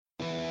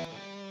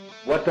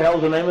What the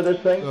hell's the name of this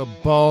thing? The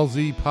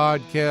Ballzy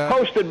podcast.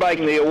 Hosted by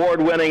the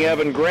award-winning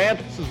Evan Grant.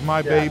 This is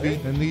my baby,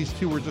 and these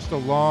two were just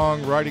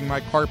along riding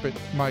my carpet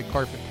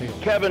tail.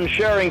 Kevin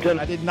Sherrington.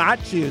 I did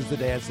not choose the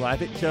dance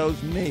life. It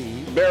chose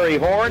me. Barry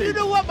Horn. You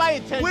know what my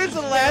intention When's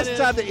the last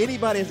time that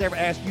anybody has ever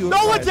asked you a No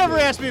question? one's ever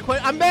asked me a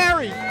question. I'm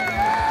married.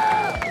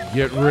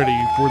 Get ready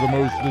for the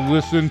most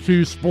listened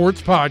to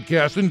sports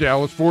podcast in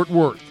Dallas-Fort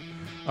Worth.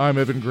 I'm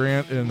Evan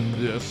Grant, and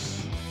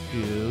this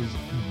is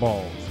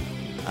Ballzy.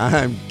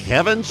 I'm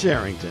Kevin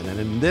Sherrington, and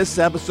in this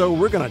episode,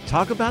 we're going to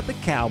talk about the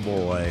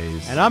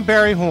Cowboys. And I'm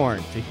Barry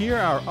Horn. To hear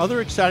our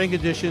other exciting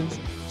editions,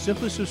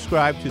 simply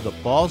subscribe to the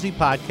Ballzy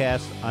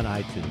Podcast on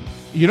iTunes.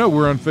 You know,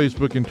 we're on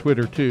Facebook and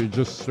Twitter, too.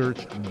 Just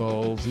search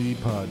Ballzy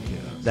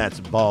Podcast. That's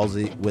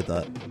Ballzy with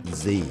a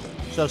Z.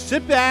 So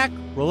sit back,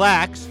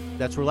 relax,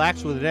 that's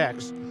relax with an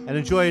X, and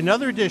enjoy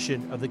another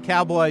edition of the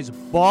Cowboys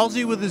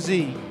Ballzy with a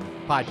Z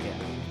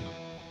podcast.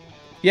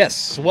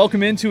 Yes,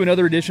 welcome into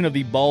another edition of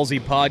the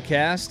Ballzy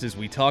Podcast as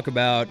we talk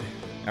about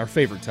our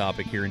favorite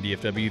topic here in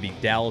DFW, the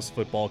Dallas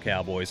Football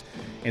Cowboys.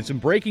 And some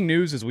breaking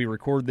news as we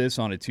record this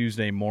on a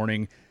Tuesday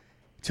morning.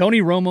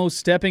 Tony Romo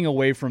stepping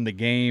away from the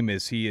game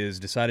as he has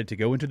decided to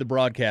go into the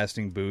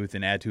broadcasting booth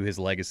and add to his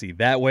legacy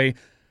that way.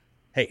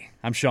 Hey,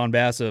 I'm Sean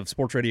Bass of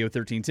Sportsradio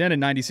 1310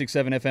 and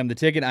 96.7 FM The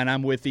Ticket, and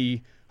I'm with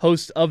the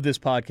host of this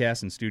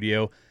podcast in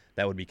studio.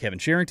 That would be Kevin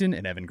Sherrington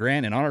and Evan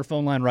Grant. And on our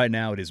phone line right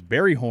now, it is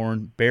Barry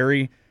Horn.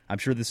 Barry, I'm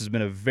sure this has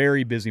been a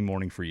very busy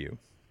morning for you.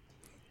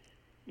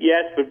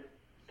 Yes, but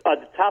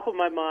at the top of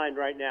my mind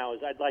right now is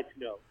I'd like to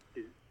know,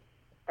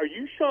 are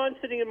you, Sean,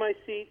 sitting in my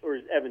seat, or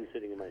is Evan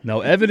sitting in my seat?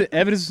 No, Evan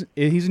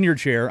he's in your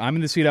chair. I'm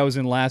in the seat I was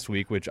in last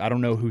week, which I don't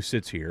know who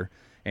sits here.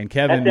 And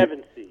Kevin, That's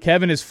Evan's seat.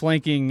 Kevin is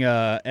flanking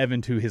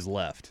Evan to his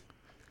left.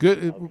 Good,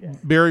 Okay.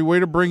 Barry, way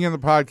to bring in the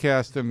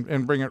podcast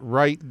and bring it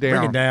right down.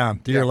 Bring it down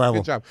to your level.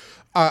 Good job.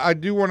 I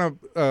do want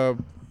to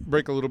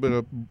break a little bit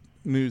of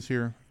news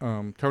here.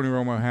 Tony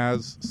Romo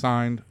has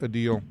signed a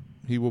deal.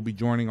 He will be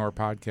joining our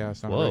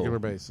podcast on a regular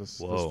basis this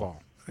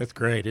fall. That's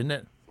great, isn't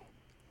it?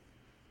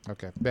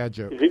 Okay, bad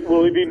joke.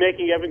 Will he be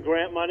making Evan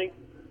Grant money?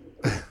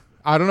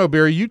 I don't know,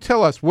 Barry. You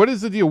tell us. What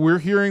is the deal? We're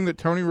hearing that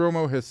Tony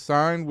Romo has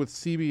signed with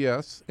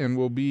CBS and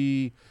will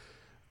be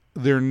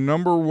their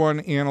number one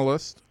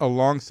analyst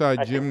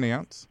alongside Jim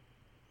Nantz.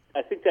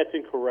 I think that's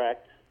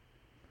incorrect.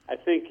 I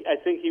think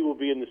he will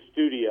be in the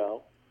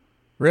studio.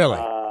 Really?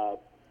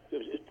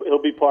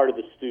 He'll be part of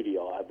the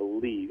studio, I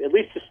believe, at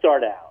least to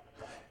start out.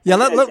 Yeah, I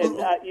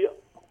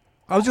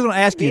I was just going to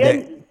ask you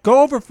that.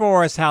 Go over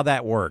for us how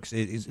that works.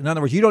 In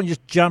other words, you don't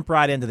just jump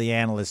right into the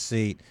analyst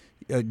seat.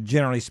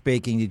 Generally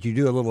speaking, did you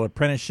do a little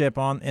apprenticeship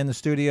in the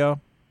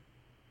studio?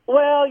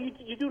 Well,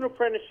 you do an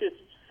apprenticeship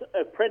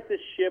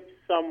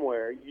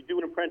somewhere. You do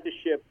an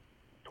apprenticeship.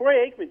 Troy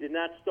Aikman did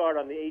not start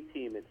on the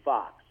A-team at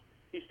Fox.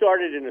 He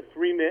started in a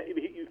three-man.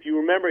 If you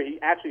remember, he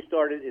actually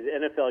started in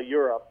NFL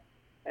Europe,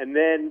 and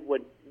then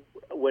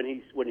when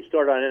he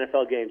started on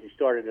NFL games, he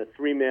started in a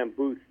three-man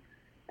booth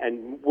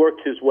and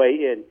worked his way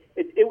in.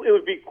 It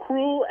would be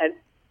cruel and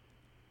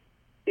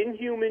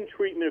inhuman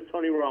treatment of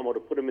Tony Romo to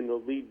put him in the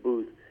lead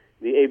booth,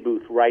 the A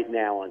booth, right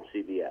now on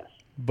CBS.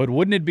 But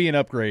wouldn't it be an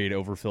upgrade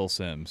over Phil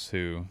Simms,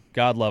 who,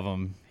 God love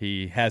him,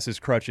 he has his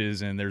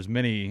crutches, and there's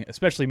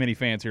especially many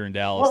fans here in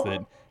Dallas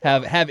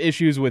that have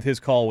issues with his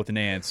call with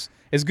Nantz.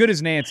 As good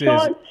as Nantz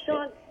is,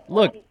 Sean,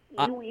 look,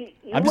 you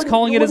I'm just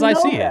calling it as I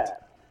see it.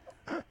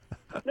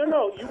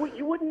 No,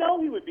 you wouldn't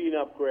know he would be an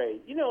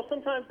upgrade. You know,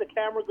 sometimes the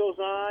camera goes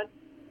on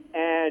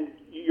and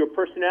your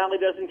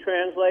personality doesn't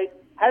translate.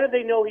 How do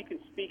they know he can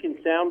speak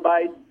in sound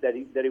bites, that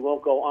he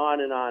won't go on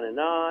and on and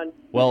on?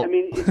 Well, I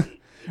mean,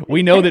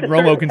 we know that it's a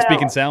Romo certain can speak in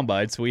talent. sound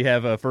bites. We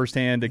have a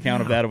firsthand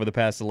account of that over the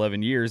past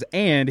 11 years.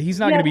 And he's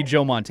not going to be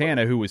Joe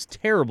Montana, who was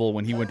terrible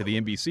when he went to the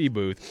NBC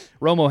booth.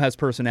 Romo has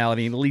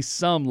personality and at least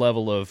some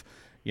level of,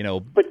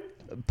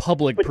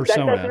 public But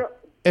persona.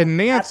 And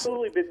Nantz,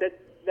 absolutely, but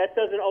that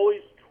doesn't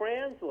always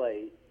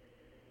translate.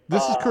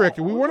 this is correct.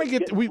 We want to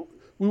get we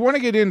want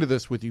to get into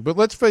this with you, but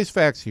let's face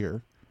facts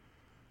here.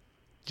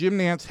 Jim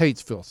Nantz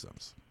hates Phil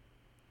Simms.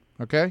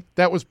 Okay,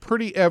 that was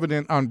pretty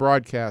evident on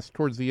broadcast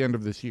towards the end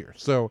of this year.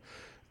 So,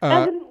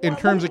 in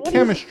terms of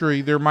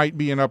chemistry, there might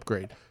be an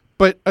upgrade.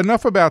 But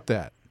enough about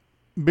that.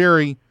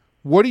 Barry,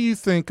 what do you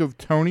think of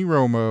Tony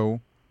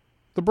Romo,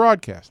 the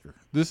broadcaster?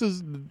 This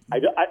is I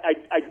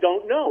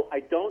don't know. I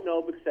don't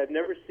know because I've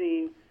never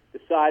seen the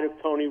side of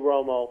Tony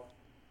Romo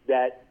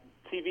that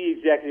TV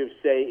executives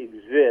say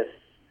exists.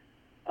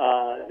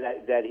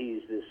 That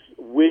he's this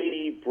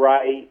witty,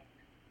 bright,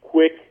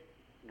 quick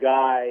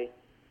guy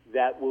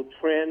that will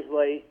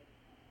translate,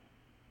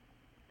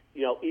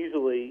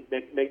 easily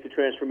make the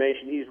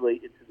transformation easily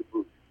into the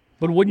booth.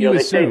 But wouldn't you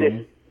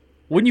assume?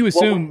 Wouldn't you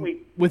assume, Well,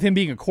 with him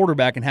being a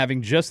quarterback and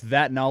having just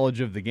that knowledge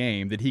of the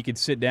game, that he could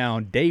sit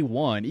down day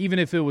one, even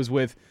if it was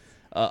with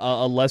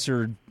a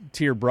lesser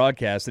tier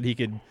broadcast, that he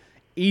could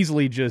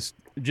easily just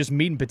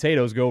meat and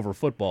potatoes go over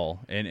football?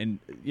 And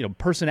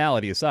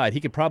personality aside, he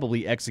could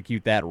probably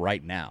execute that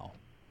right now.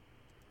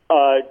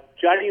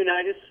 Johnny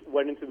Unitas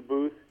went into the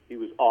booth. He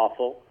was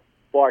awful.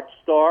 Bart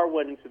Starr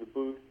went into the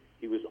booth.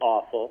 He was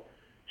awful.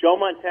 Joe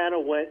Montana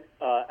went.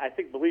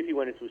 Believe he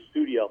went into a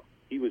studio.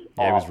 He was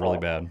awful. Yeah, it was really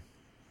bad.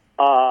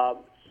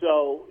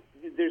 So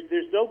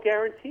there's no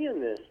guarantee in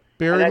this.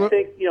 Barry, and I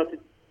think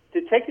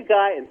to take a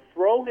guy and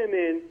throw him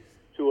in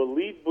to a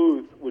lead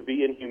booth would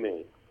be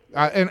inhumane.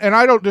 And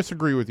I don't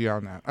disagree with you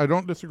on that. I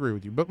don't disagree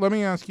with you. But let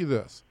me ask you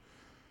this.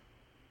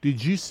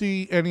 Did you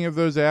see any of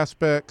those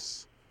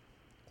aspects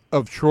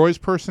of Troy's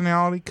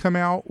personality come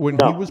out when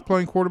he was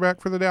playing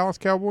quarterback for the Dallas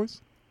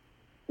Cowboys?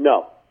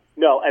 No,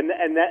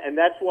 and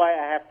that's why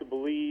I have to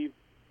believe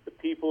the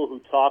people who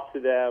talked to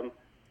them,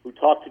 who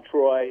talked to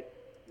Troy.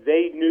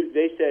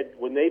 They said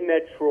when they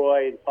met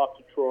Troy and talked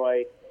to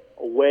Troy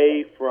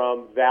away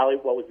from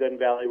what was then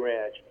Valley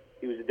Ranch,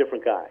 he was a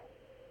different guy.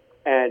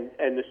 And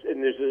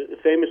there's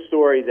a famous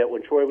story that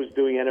when Troy was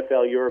doing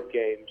NFL Europe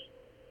games,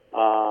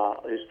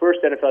 his first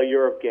NFL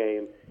Europe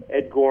game,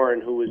 Ed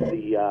Gorin, who was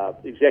the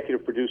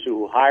executive producer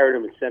who hired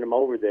him and sent him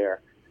over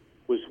there,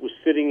 was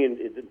sitting in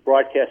the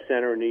broadcast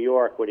center in New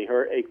York when he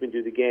heard Aikman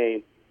do the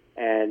game,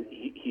 and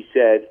he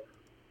said,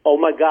 "Oh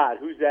my God,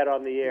 who's that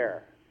on the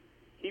air?"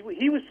 He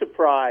was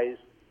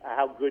surprised at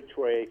how good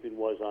Troy Aikman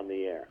was on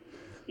the air.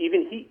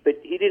 But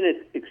he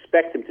didn't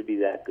expect him to be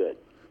that good.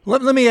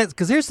 Let me ask,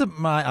 because here's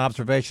my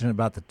observation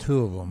about the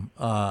two of them,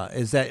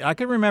 is that I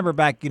can remember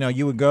back,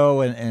 you would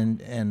go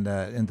and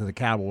into the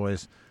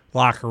Cowboys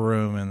locker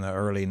room in the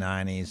early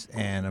 90s,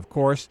 and of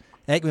course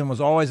Aikman was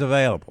always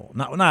available.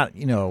 Not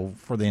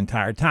for the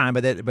entire time,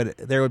 but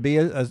there would be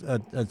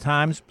a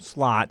time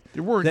slot. They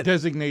weren't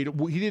designated.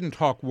 He didn't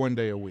talk one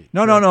day a week.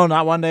 No,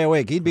 not one day a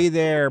week. He'd be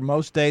there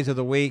most days of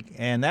the week,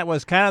 and that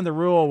was kind of the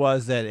rule,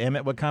 was that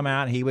Emmett would come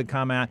out, he would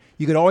come out.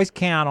 You could always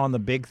count on the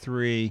big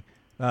three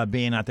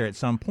being out there at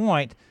some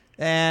point.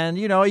 And,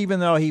 even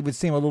though he would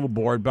seem a little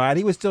bored by it,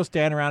 he would still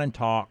stand around and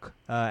talk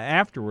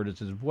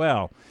afterwards as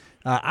well.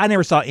 I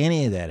never saw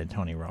any of that in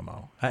Tony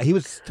Romo. He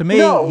was, to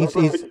me,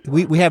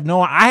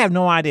 I have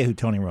no idea who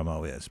Tony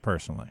Romo is,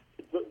 personally.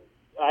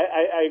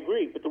 I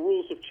agree, but the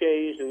rules have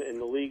changed and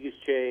the league has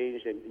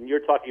changed, and you're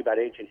talking about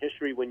ancient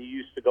history when you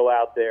used to go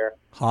out there.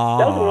 That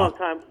was a long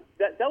time.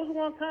 That was a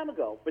long time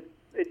ago, but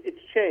it's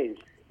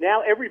changed.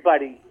 Now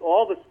everybody,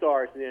 all the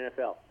stars in the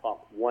NFL,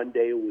 talk one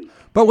day a week.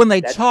 But when they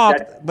talk,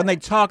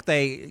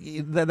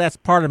 that's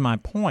part of my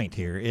point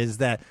here, is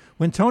that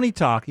when Tony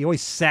talked, he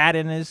always sat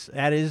at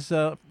his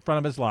front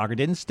of his locker,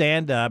 didn't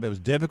stand up. It was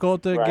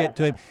difficult to get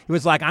to him. It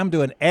was like, I'm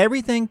doing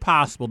everything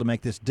possible to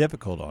make this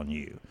difficult on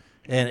you.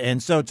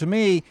 And so to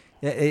me,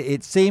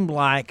 it seemed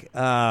like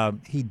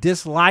he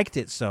disliked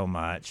it so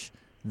much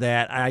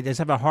that I just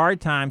have a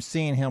hard time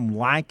seeing him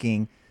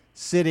liking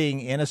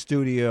sitting in a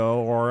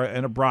studio or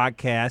in a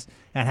broadcast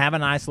and have a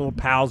nice little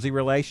palsy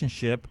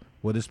relationship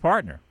with his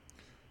partner.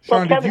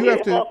 Sean, Kevin, did you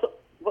have to...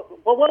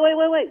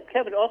 Wait.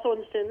 Kevin, also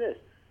understand this.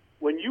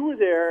 When you were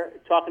there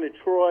talking to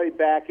Troy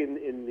back in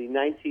the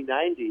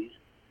 1990s,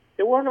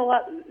 there weren't a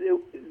lot...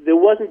 There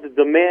wasn't... The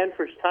demand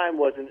for his time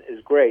wasn't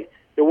as great.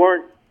 There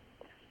weren't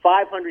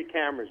 500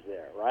 cameras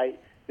there, right?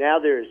 Now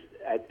there's...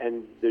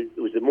 And it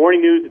was the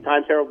Morning News, the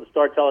Times-Herald, the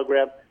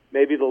Star-Telegram,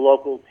 maybe the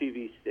local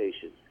TV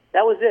stations.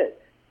 That was it.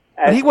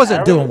 But he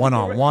wasn't doing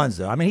one-on-ones,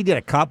 though. I mean, he did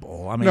a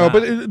couple.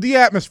 But the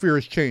atmosphere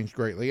has changed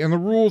greatly, and the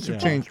rules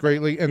have changed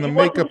greatly, and the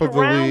makeup of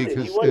the league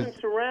has... He wasn't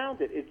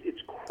surrounded.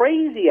 It's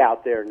crazy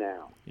out there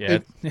now. Yeah.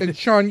 And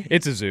Sean...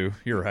 It's a zoo.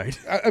 You're right.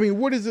 I mean,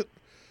 what is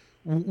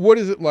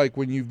it like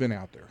when you've been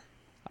out there?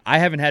 I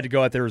haven't had to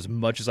go out there as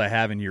much as I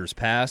have in years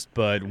past,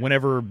 but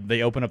whenever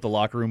they open up the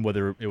locker room,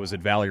 whether it was at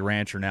Valley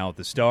Ranch or now at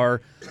the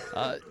Star...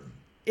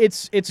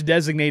 It's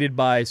designated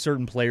by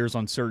certain players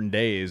on certain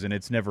days, and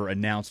it's never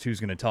announced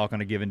who's going to talk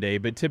on a given day.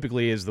 But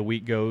typically, as the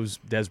week goes,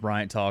 Des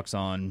Bryant talks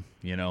on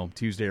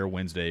Tuesday or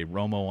Wednesday,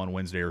 Romo on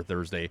Wednesday or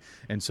Thursday,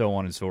 and so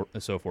on and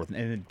so forth.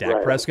 And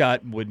Dak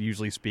Prescott would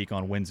usually speak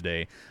on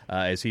Wednesday,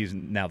 as he's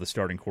now the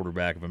starting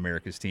quarterback of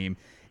America's team.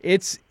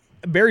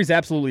 Barry's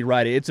absolutely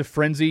right. It's a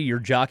frenzy. You're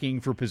jockeying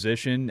for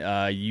position.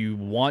 You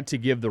want to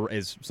give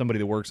as somebody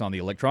that works on the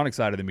electronic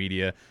side of the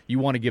media, you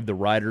want to give the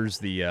writers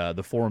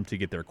the forum to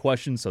get their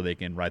questions so they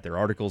can write their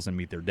articles and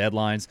meet their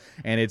deadlines.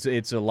 And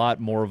it's a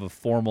lot more of a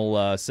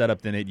formal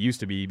setup than it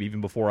used to be,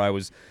 even before I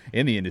was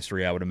in the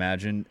industry, I would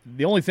imagine.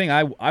 The only thing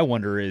I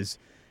wonder is,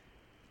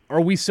 are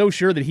we so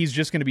sure that he's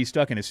just going to be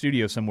stuck in a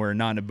studio somewhere and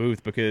not in a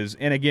booth? Because,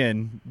 and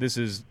again, this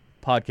is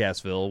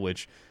Podcastville,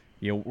 which...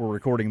 we're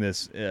recording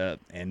this,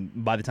 and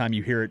by the time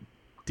you hear it,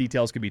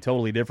 details could be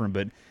totally different.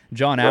 But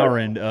John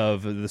Aaron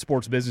of the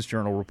Sports Business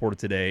Journal reported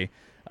today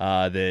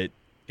that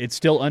it's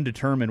still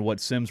undetermined what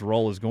Sims'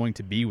 role is going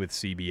to be with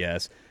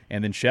CBS.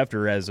 And then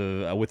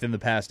Schefter, within the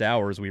past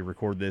hour, as we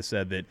record this,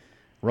 said that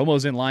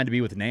Romo's in line to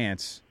be with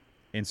Nance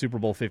in Super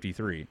Bowl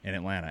 53 in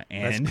Atlanta.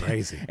 And, that's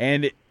crazy.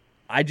 And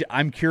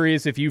I'm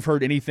curious if you've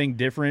heard anything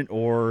different,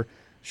 or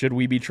should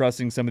we be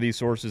trusting some of these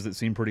sources that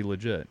seem pretty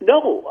legit?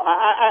 No,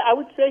 I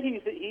would say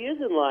he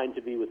is in line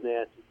to be with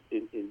Nance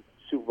in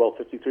Super Bowl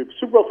 53.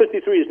 Super Bowl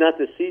 53 is not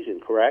this season,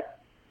 correct?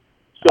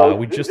 So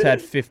we just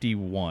had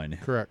 51.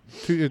 Correct.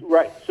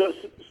 Right.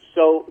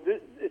 So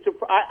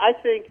I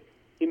think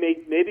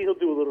maybe he'll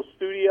do a little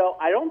studio.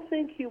 I don't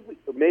think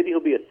maybe he'll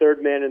be a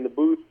third man in the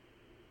booth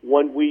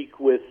one week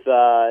with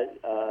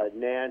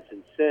Nance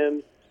and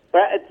Sims.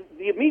 But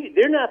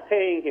they're not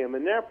paying him,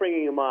 and they're not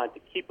bringing him on to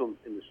keep him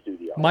in the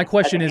studio. My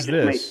question is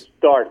this.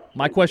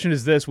 My question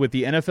is this: with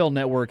the NFL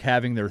Network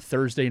having their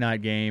Thursday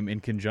night game in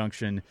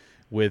conjunction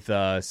with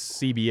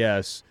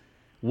CBS,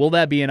 will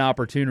that be an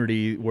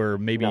opportunity where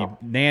maybe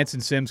Nance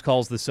and Sims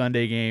calls the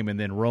Sunday game, and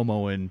then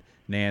Romo and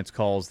Nance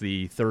calls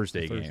the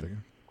Thursday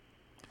game?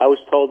 I was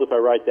told if I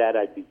write that,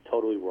 I'd be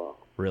totally wrong.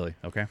 Really?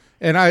 Okay.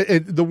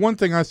 And the one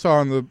thing I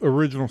saw in the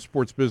original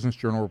Sports Business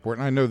Journal report,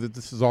 and I know that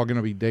this is all going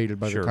to be dated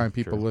by the time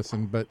people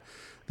listen, but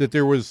that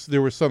there was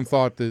some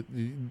thought that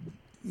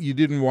you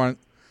didn't want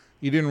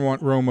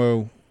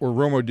Romo, or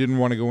Romo didn't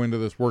want to go into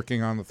this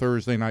working on the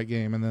Thursday night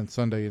game and then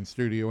Sunday in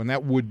studio, and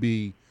that would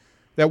be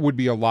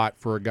a lot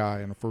for a guy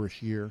in the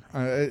first year.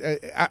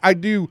 I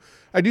do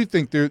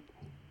think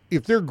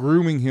if they're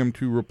grooming him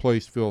to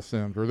replace Phil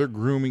Simms, or they're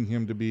grooming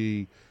him to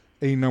be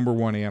a number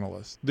one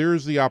analyst,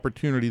 there's the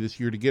opportunity this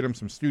year to get him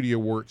some studio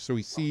work so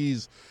he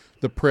sees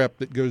the prep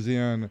that goes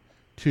in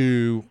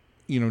to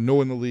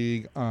knowing the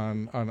league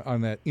on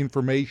that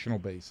informational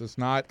basis,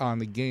 not on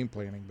the game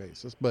planning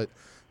basis, but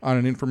on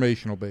an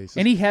informational basis.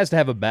 And he has to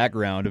have a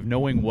background of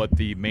knowing what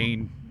the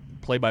main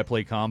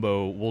play-by-play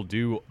combo will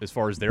do as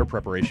far as their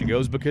preparation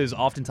goes, because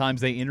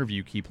oftentimes they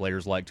interview key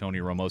players like Tony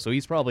Romo, so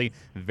he's probably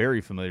very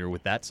familiar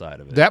with that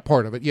side of it. That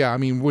part of it, yeah. I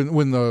mean,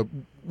 when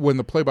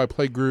the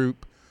play-by-play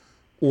group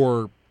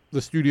or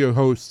the studio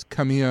hosts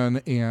come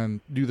in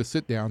and do the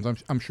sit-downs,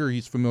 I'm sure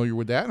he's familiar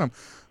with that. And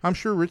I'm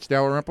sure Rich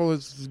Dalrymple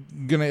is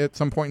going to, at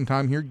some point in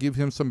time here, give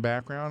him some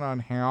background on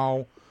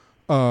how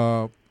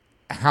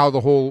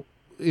the whole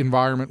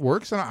environment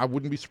works. And I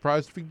wouldn't be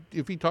surprised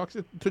if he talks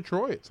to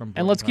Troy at some point.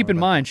 And let's keep in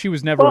mind, she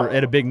was never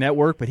at a big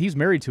network, but he's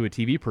married to a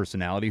TV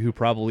personality who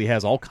probably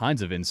has all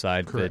kinds of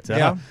insight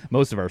that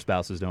most of our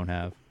spouses don't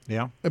have.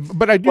 Yeah,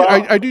 but I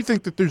do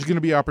think that there's going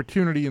to be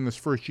opportunity in this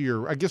first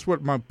year. I guess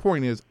what my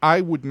point is,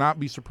 I would not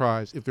be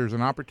surprised if there's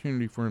an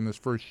opportunity for him this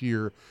first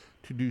year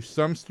to do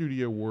some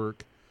studio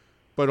work,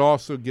 but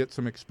also get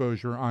some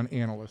exposure on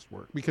analyst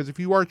work. Because if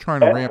you are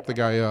trying to ramp the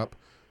guy up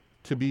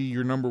to be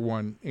your number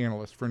one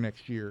analyst for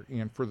next year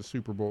and for the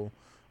Super Bowl,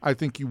 I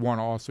think you want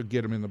to also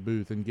get him in the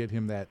booth and get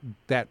him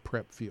that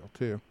prep feel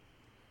too.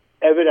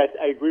 Evan,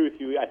 I agree with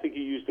you. I think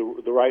you used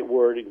the right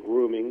word in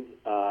grooming.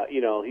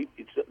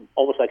 It's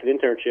almost like an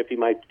internship. He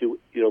might do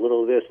a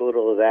little of this, a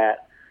little of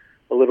that,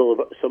 a little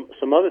of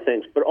some other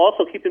things. But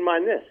also keep in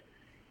mind this: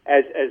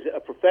 as a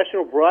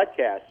professional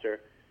broadcaster,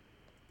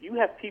 you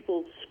have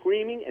people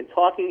screaming and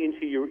talking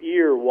into your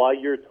ear while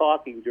you're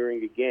talking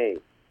during a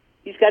game.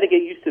 He's got to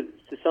get used to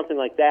something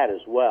like that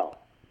as well.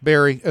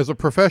 Barry, as a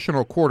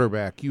professional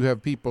quarterback, you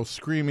have people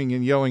screaming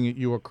and yelling at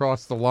you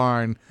across the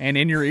line. And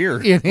in your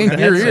ear. In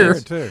your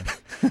ear, too.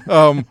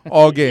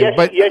 All game.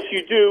 Yes,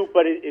 you do,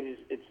 but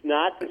it's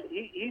not.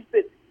 He's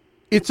been.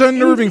 It's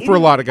unnerving for a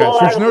lot of guys.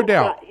 There's no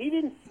doubt. He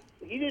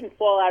didn't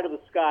fall out of the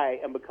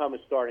sky and become a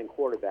starting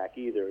quarterback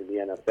either in the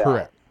NFL.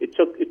 Correct. It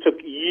took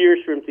years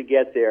for him to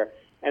get there.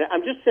 And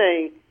I'm just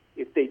saying,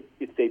 if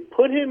they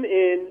put him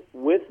in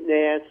with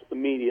Nance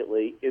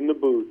immediately in the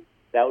booth,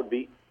 that would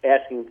be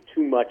asking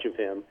too much of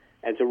him,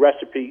 and it's a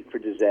recipe for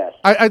disaster.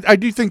 I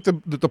do think that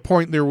the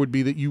point there would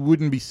be that you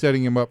wouldn't be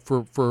setting him up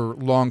for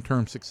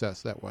long-term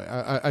success that way.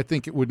 I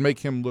think it would make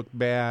him look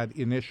bad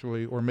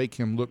initially, or make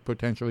him look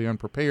potentially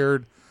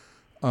unprepared,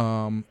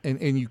 and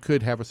you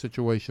could have a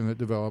situation that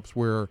develops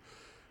where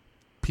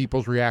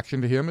people's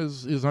reaction to him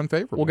is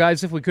unfavorable. Well,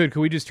 guys, if we could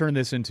we just turn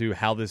this into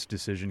how this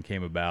decision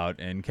came about?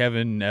 And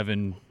Kevin,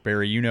 Evan,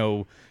 Barry, you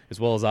know as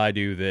well as I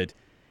do that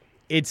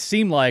it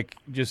seemed like,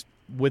 just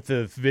with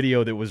the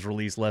video that was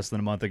released less than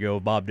a month ago,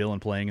 Bob Dylan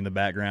playing in the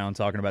background,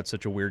 talking about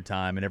such a weird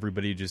time, and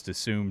everybody just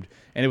assumed,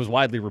 and it was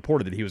widely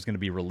reported that he was going to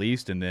be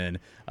released, and then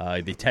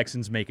the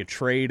Texans make a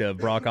trade of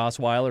Brock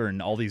Osweiler,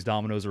 and all these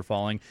dominoes are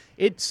falling.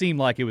 It seemed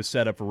like it was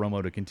set up for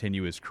Romo to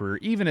continue his career,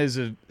 even as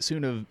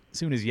soon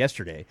as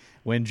yesterday,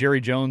 when Jerry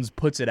Jones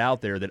puts it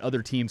out there that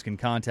other teams can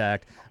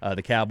contact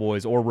the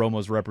Cowboys or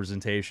Romo's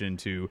representation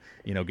to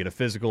get a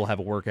physical, have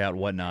a workout,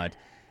 whatnot.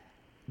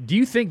 Do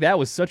you think that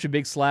was such a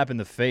big slap in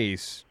the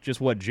face,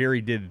 just what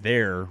Jerry did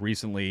there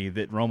recently,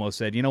 that Romo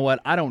said, you know what,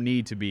 I don't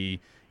need to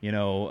be,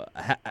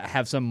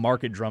 have some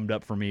market drummed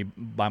up for me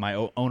by my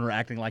owner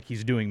acting like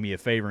he's doing me a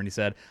favor, and he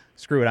said,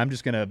 screw it, I'm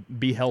just going to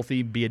be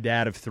healthy, be a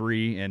dad of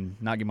 3, and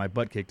not get my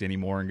butt kicked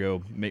anymore and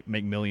go make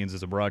millions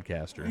as a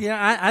broadcaster?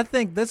 Yeah, I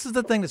think this is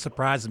the thing that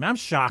surprises me. I'm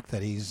shocked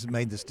that he's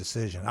made this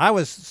decision. I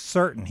was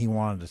certain he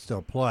wanted to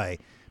still play,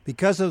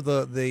 because of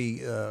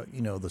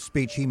the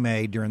speech he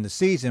made during the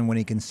season when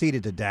he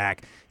conceded to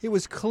Dak. It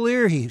was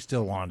clear he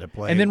still wanted to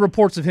play. And then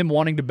reports of him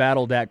wanting to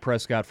battle Dak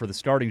Prescott for the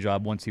starting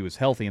job once he was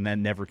healthy, and that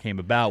never came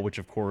about, which,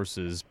 of course,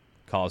 is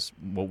caused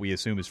what we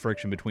assume is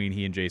friction between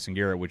he and Jason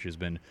Garrett, which has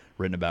been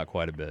written about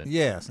quite a bit.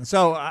 Yes, and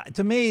so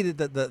to me,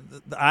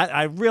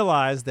 I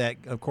realize that,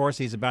 of course,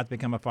 he's about to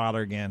become a father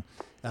again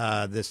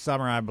this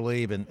summer, I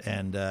believe,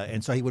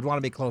 and so he would want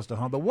to be close to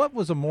home. But what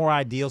was a more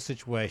ideal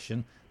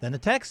situation than the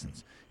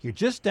Texans? You're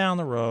just down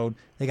the road.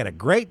 They got a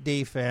great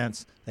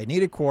defense. They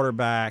need a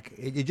quarterback.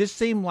 It just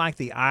seemed like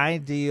the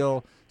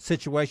ideal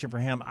situation for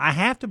him. I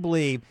have to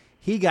believe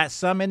he got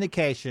some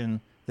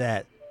indication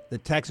that the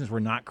Texans were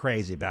not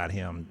crazy about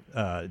him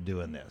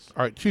doing this.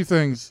 All right, two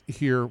things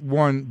here.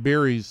 One,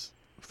 Barry's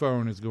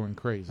phone is going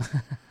crazy.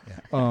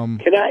 Can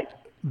I?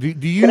 Do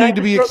you need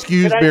to be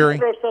excused, Barry?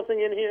 Can I throw something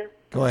in here?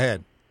 Go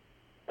ahead.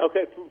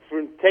 Okay,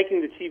 for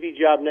taking the TV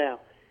job now,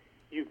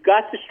 you've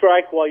got to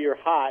strike while you're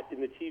hot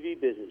in the TV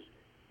business.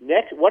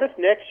 What if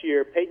next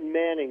year Peyton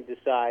Manning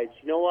decides,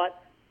 you know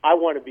what, I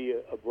want to be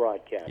a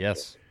broadcaster?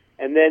 Yes.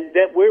 And then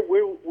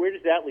where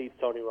does that leave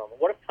Tony Romo?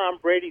 What if Tom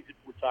Brady's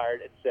retired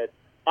and said,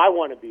 I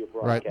want to be a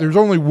broadcaster? Right. There's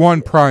only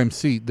one prime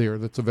seat there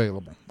that's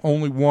available.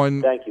 Only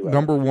one. Thank you,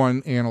 number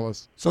one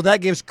analyst. So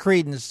that gives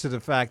credence to the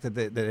fact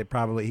that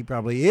he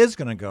probably is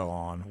going to go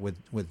on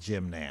with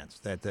Jim Nance.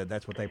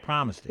 That's what they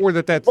promised him. Or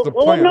that's the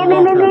plan.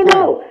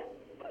 No.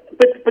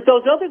 But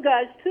those other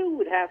guys too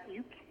would have.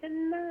 You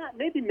cannot.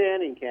 Maybe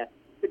Manning can,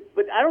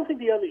 but I don't think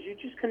the others. You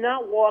just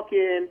cannot walk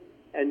in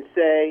and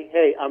say,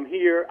 "Hey, I'm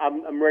here.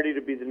 I'm ready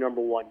to be the number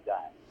one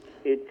guy."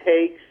 It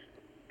takes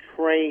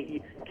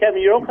train.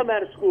 Kevin, you don't come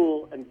out of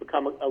school and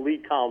become a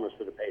lead columnist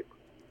for the paper.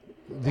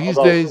 These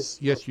days,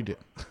 yes, you do.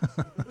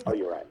 Oh,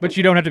 you're right. But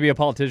you don't have to be a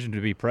politician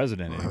to be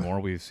president anymore.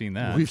 We've seen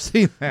that. We've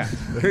seen that.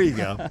 There you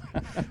go.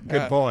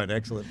 Good point.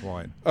 Excellent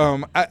point.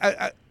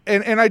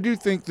 I do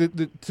think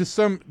that to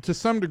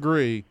some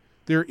degree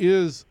there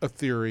is a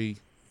theory,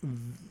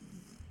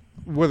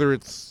 whether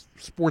it's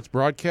sports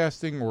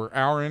broadcasting or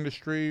our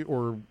industry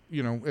or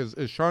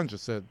as Sean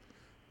just said,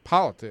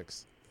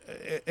 politics.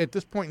 At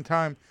this point in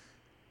time,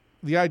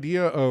 the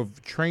idea of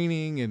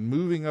training and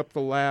moving up the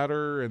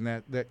ladder and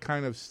that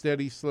kind of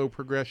steady, slow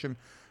progression,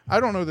 I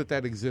don't know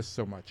that exists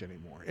so much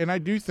anymore. And I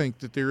do think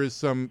that there is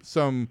some.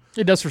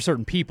 It does for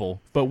certain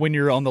people, but when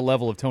you're on the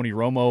level of Tony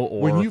Romo, or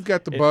when you've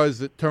got the buzz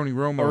that Tony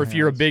Romo, or if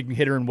you're a big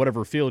hitter in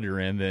whatever field you're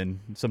in, then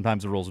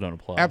sometimes the rules don't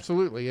apply.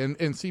 Absolutely, and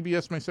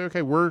CBS may say,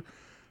 okay, we're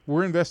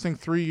investing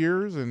 3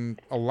 years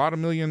and a lot of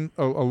money in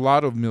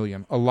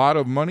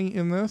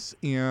this,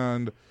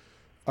 and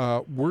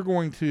we're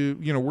going to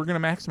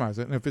maximize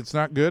it. And if it's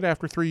not good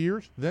after 3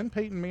 years, then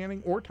Peyton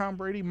Manning or Tom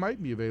Brady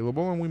might be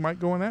available, and we might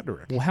go in that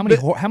direction.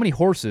 Well, how many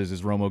horses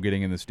is Romo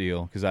getting in this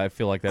deal? Because I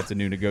feel like that's a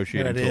new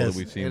negotiating tool that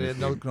we've seen. It is,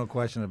 no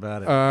question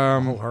about it.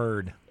 Whole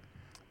herd.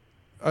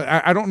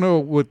 I don't know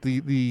what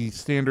the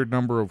standard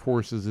number of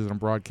horses in a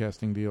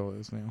broadcasting deal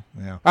is now.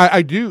 Yeah,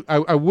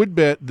 I would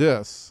bet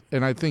this,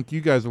 and I think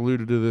you guys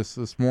alluded to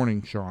this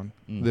morning, Sean,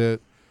 that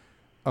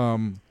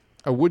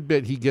I would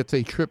bet he gets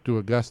a trip to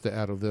Augusta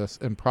out of this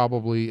and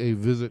probably a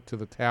visit to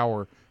the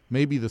Tower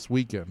maybe this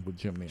weekend with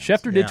Jim Nance.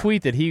 Schefter did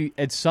tweet that he,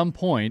 at some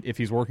point, if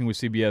he's working with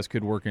CBS,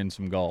 could work in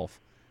some golf.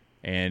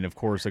 And, of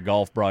course, a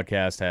golf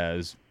broadcast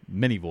has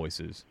many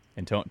voices,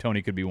 and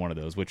Tony could be one of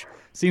those, which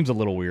seems a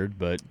little weird,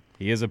 but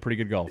he is a pretty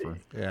good golfer.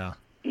 Yeah.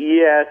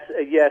 Yes,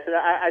 and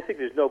I think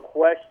there's no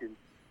question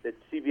that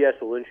CBS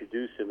will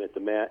introduce him at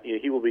the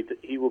he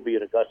will be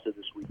at Augusta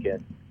this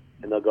weekend.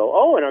 And they'll go,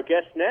 oh, and our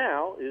guest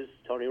now is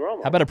Tony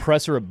Romo. How about a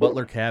presser at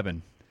Butler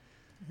Cabin?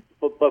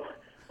 But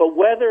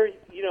whether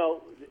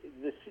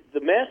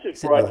the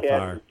Masters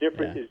broadcast is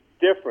different. Yeah. Is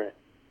different.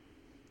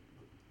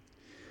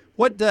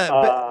 What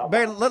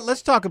Barry,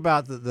 let's talk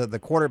about the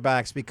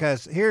quarterbacks,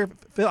 because here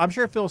I'm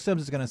sure Phil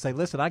Simms is going to say,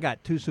 listen, I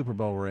got 2 Super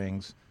Bowl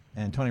rings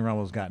and Tony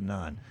Romo's got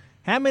none.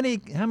 How many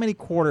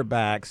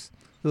quarterbacks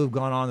who have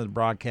gone on to the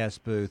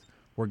broadcast booth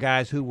were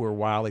guys who were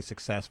wildly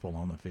successful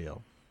on the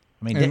field?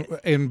 I mean,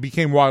 and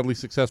became wildly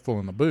successful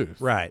in the booth.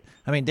 Right.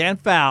 I mean, Dan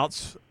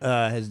Fouts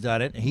has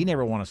done it. He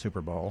never won a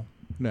Super Bowl.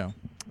 No.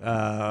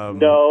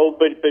 No,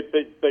 but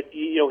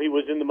he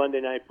was in the Monday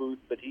night booth,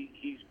 but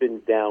he's been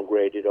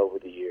downgraded over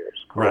the years.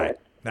 Correct?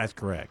 Right. That's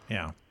correct.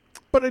 Yeah.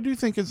 But I do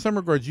think in some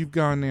regards you've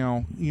gone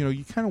now.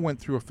 You kind of went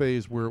through a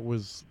phase where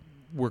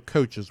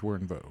coaches were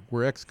in vogue,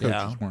 where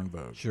ex-coaches were in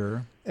vogue.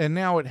 Sure. And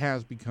now it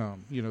has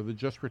become the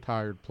just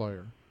retired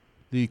player,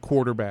 the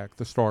quarterback,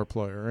 the star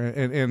player,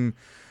 and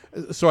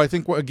so I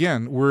think,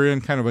 again, we're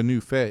in kind of a new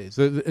phase.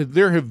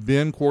 There have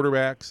been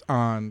quarterbacks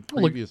on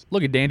previous.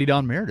 Look at Dandy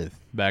Don Meredith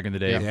back in the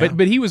day. Yeah.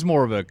 But he was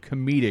more of a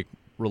comedic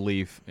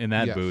relief in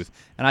that Yes. booth.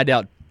 And I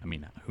doubt,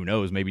 who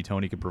knows, maybe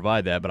Tony could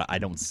provide that, but I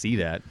don't see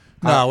that.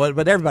 No,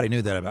 but everybody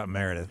knew that about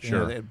Meredith.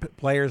 Sure.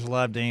 Players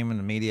loved him and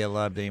the media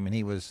loved him, and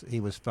he was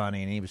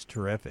funny and he was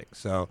terrific.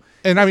 So,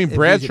 and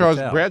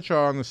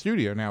Bradshaw on the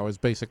studio now is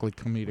basically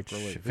comedic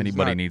relief. If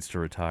anybody needs to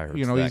retire,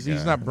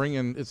 he's not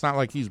bringing. It's not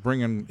like he's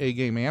bringing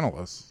A-game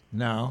analysts.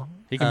 No,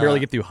 he can barely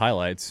get through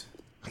highlights.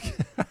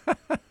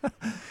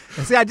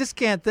 And see, I just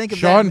can't think of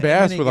Sean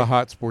Bass with a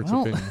hot sports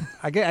opinion.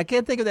 I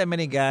can't think of that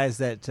many guys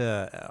that,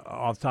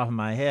 off the top of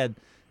my head,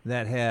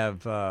 that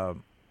have, were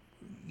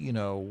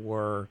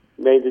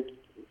made it.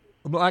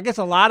 Well, I guess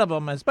a lot of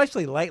them,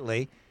 especially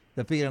lately,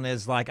 the feeling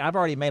is like I've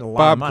already made a lot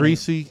Bob of money.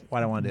 Greasy,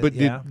 What I want to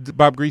do? but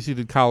Bob Greasy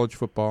did college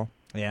football.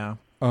 Yeah.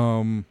 He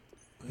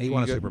You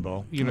won a got- Super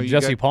Bowl. You know, you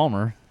Jesse got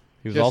Palmer.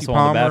 He was Jesse also on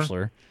Palmer. The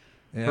Bachelor.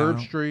 Yeah. Herb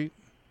Street.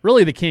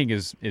 Really, the king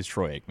is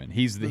Troy Aikman.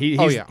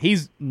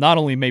 He's not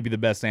only maybe the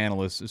best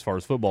analyst as far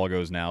as football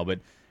goes now, but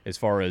as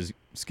far as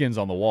skins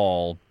on the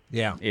wall,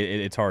 Yeah.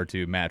 it's hard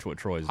to match what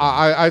Troy's doing.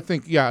 I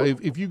think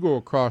if you go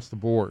across the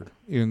board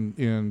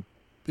in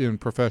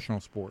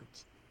professional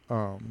sports,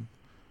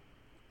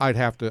 I'd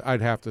have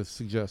to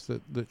suggest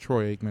that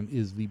Troy Aikman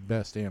is the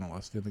best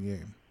analyst in the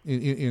game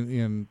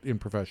in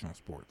professional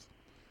sports.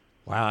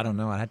 Wow, I don't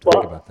know. I have to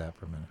think about that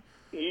for a minute.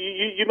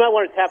 You might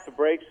want to tap the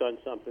brakes on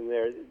something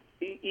there.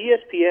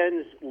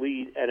 ESPN's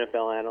lead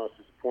NFL analyst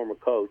is a former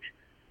coach.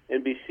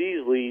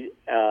 NBC's lead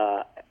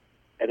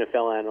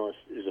NFL analyst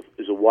is a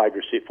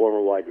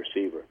former wide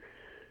receiver.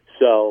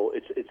 So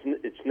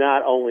it's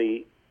not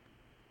only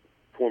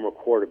former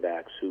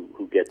quarterbacks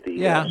who get the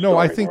No,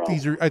 I starting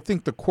think role. I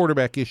think the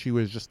quarterback issue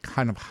is just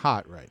kind of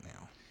hot right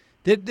now.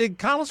 Did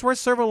Collinsworth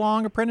serve a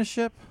long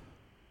apprenticeship?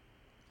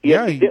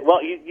 Yeah, he did.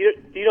 Well,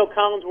 you know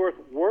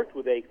Collinsworth worked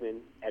with Aikman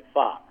at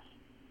Fox.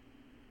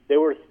 They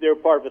were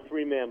part of a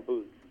 3-man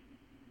booth.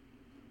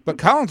 But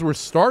Collinsworth's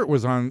start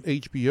was on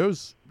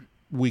HBO's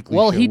weekly show.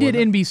 Well, he did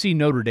wasn't it? NBC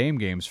Notre Dame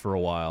games for a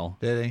while.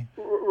 Did he?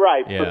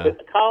 Right. Yeah.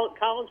 But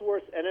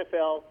Collinsworth's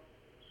NFL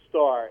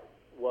start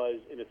was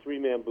in a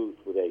 3-man booth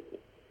with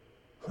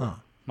Aikman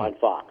on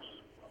Fox.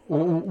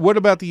 What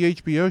about the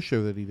HBO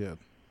show that he did?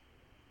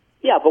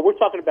 Yeah, but we're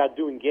talking about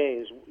doing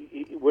games.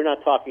 We're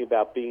not talking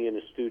about being in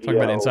a studio. Talking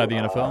about inside the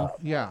NFL?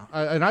 Yeah,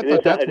 and I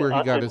thought that's where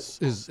he got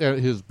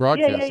his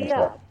broadcasting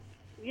stuff.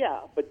 Yeah,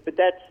 but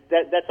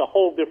that's a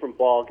whole different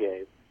ball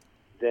game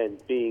than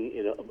being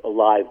in a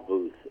live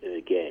booth in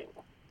a game.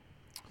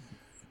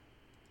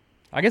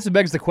 I guess it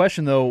begs the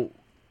question, though,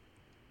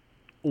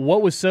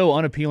 what was so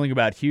unappealing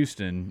about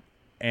Houston?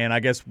 And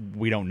I guess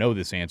we don't know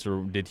this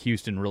answer. Did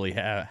Houston really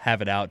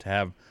have it out to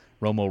have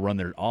Romo run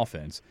their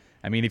offense?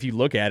 I mean, if you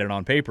look at it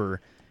on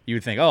paper, you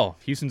would think, oh,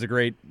 Houston's a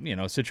great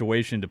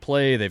situation to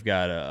play. They've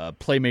got a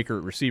playmaker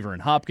at receiver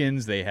in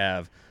Hopkins. They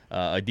have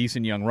a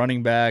decent young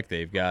running back.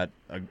 They've got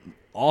an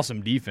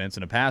awesome defense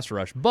and a pass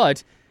rush.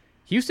 But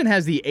Houston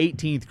has the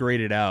 18th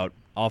graded out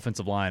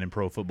offensive line in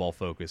Pro Football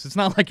Focus. It's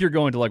not like you're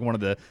going to like one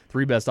of the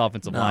 3 best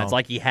offensive lines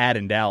like he had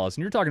in Dallas.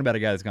 And you're talking about a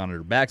guy that's gone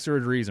under back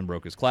surgeries and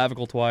broke his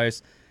clavicle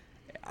twice.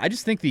 I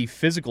just think the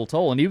physical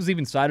toll, and he was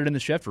even cited in the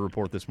Schefter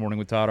report this morning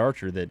with Todd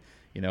Archer that,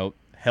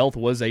 health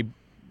was a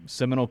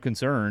seminal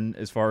concern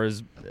as far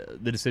as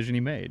the decision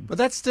he made. But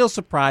that's still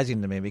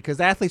surprising to me because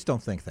athletes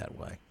don't think that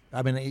way.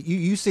 I mean,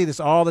 you see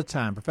this all the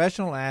time.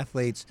 Professional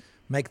athletes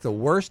make the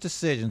worst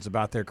decisions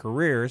about their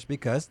careers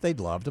because they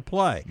love to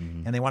play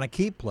and they want to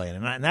keep playing,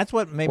 and that's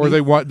what maybe. Or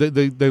they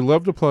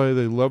love to play.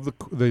 They love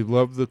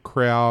the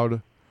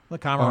crowd, the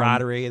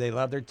camaraderie. They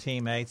love their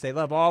teammates. They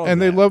love all of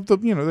and that.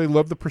 they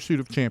love the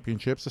pursuit of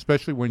championships,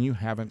 especially when you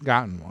haven't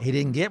gotten one. He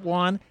didn't get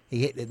one.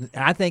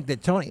 I think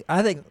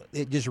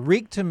it just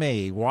reeked to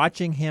me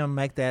watching him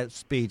make that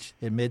speech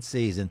in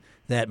midseason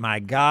that, my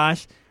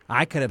gosh,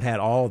 I could have had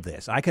all of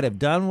this. I could have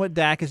done what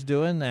Dak is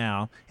doing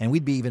now, and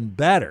we'd be even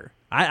better.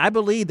 I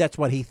believe that's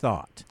what he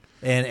thought.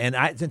 And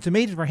to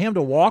me, for him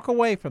to walk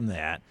away from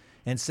that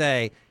and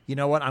say, you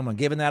know what, I'm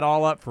giving that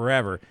all up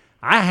forever,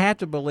 I have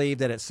to believe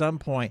that at some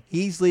point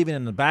he's leaving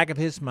in the back of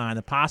his mind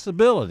the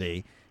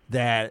possibility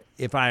that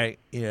if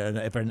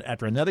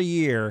after another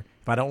year,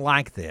 if I don't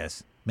like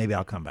this, maybe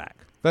I'll come back.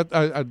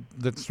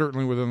 That's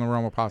certainly within the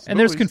realm of possibilities. And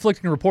there's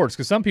conflicting reports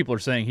because some people are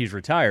saying he's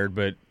retired,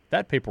 but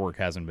that paperwork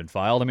hasn't been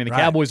filed. I mean, the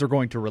Cowboys are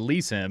going to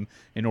release him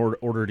in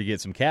order to get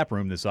some cap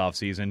room this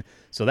offseason.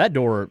 So that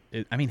door,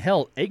 I mean,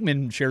 hell,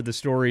 Aikman shared the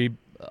story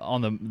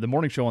on the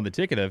morning show on the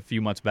Ticket a few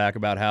months back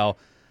about how,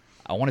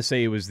 I want to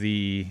say it was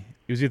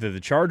either the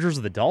Chargers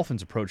or the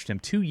Dolphins approached him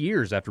 2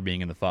 years after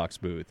being in the Fox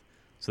booth.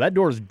 So that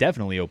door is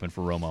definitely open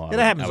for Romo. It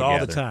happens all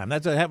the time.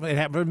 That's what happened. It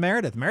happened with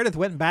Meredith. Meredith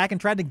went back and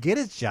tried to get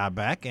his job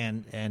back,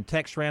 and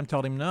Tex Schramm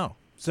told him no.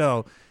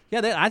 So,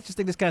 yeah, I just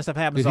think this kind of stuff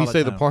happens all the time. Did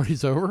he say the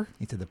party's over?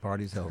 He said the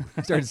party's over.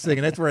 He started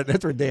singing. That's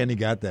where Danny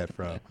got that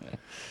from.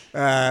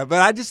 But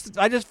I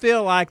just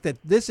feel like that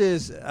this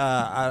is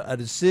a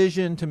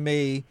decision to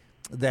me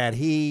that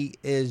he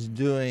is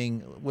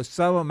doing with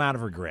some amount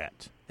of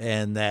regret,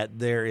 and that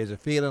there is a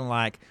feeling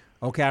like,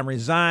 okay, I'm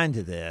resigned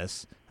to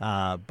this,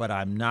 but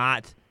I'm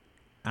not.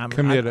 I'm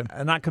committed.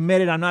 I'm not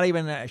committed. I'm not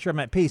even sure I'm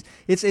at peace.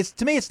 It's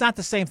to me, it's not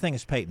the same thing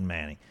as Peyton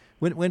Manning.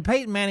 When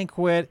Peyton Manning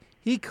quit,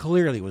 he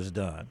clearly was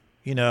done.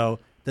 The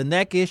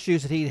neck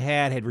issues that he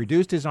had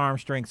reduced his arm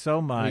strength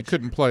so much. He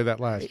couldn't play that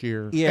last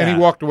year. Yeah. And he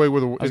walked away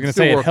with I was going to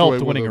say it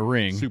helped winning a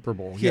ring. Super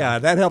Bowl. Yeah,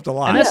 that helped a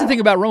lot. And that's the thing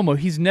about Romo.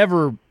 He's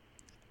never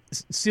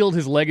sealed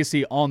his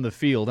legacy on the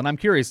field. And I'm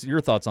curious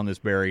your thoughts on this,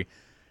 Barry.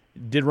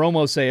 Did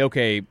Romo say,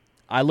 okay,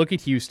 I look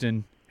at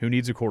Houston, who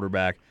needs a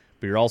quarterback,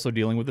 but you're also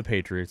dealing with the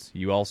Patriots.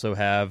 You also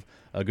have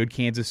a good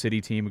Kansas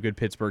City team, a good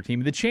Pittsburgh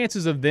team. The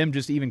chances of them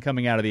just even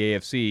coming out of the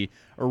AFC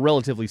are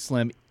relatively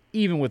slim,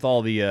 even with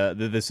all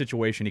the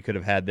situation he could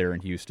have had there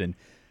in Houston,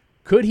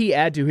 could he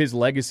add to his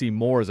legacy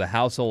more as a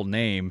household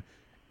name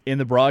in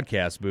the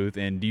broadcast booth?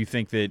 And do you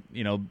think that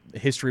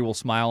history will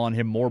smile on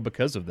him more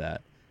because of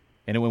that?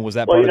 And was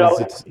that part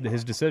of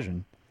his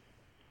decision?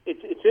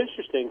 It's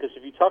interesting because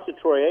if you talk to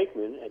Troy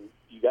Aikman, and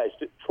you guys,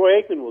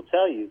 Troy Aikman will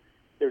tell you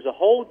there's a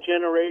whole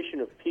generation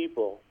of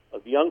people,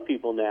 of young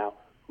people now,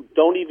 who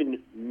don't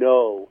even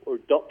know or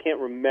can't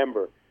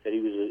remember that he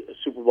was a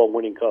Super Bowl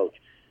winning coach.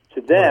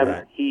 To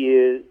them, he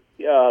is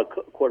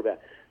quarterback.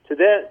 To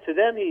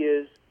them, he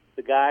is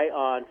the guy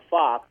on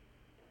Fox.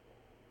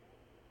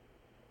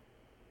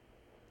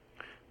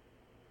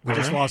 We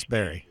just lost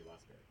Barry.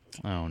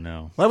 Oh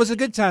no! Well, it was a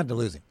good time to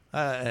lose him,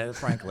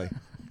 frankly,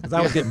 because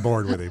I was getting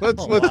bored with him.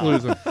 Let's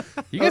lose him.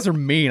 You guys are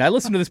mean. I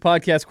listen to this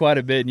podcast quite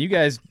a bit, and you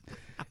guys,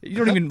 you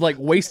don't even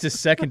waste a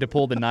second to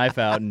pull the knife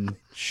out and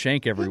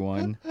shank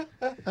everyone.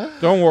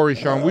 Don't worry,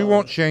 Sean. We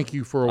won't shank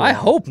you for a while. I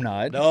hope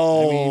not.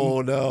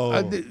 No.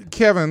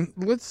 Kevin,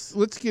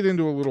 let's get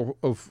into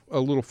a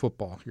little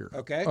football here.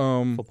 Okay.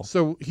 Football.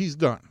 So he's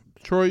done.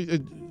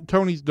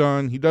 Tony's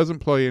done. He doesn't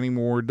play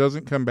anymore.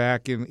 Doesn't come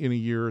back in a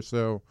year or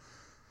so.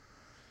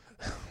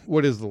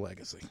 What is the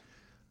legacy?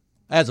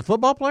 As a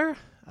football player,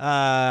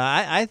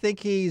 I think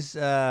he's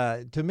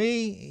to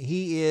me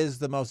he is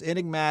the most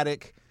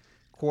enigmatic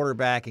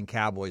quarterback in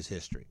Cowboys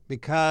history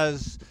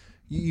because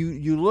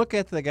you look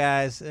at the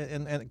guys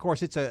and of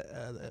course it's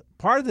a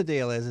part of the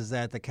deal is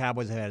that the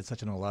Cowboys have had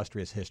such an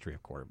illustrious history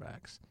of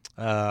quarterbacks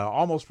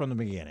almost from the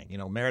beginning.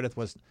 Meredith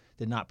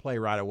did not play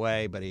right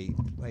away, but he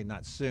played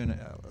not soon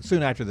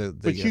after the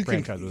but you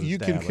franchise was you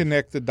established. can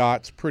connect the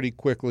dots pretty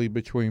quickly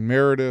between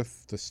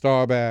Meredith to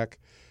Staubach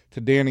to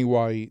Danny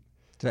White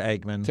to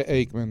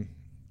Aikman,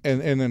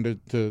 and then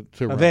to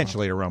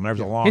eventually to Romo. There was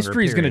a longer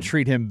History's going to period.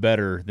 treat him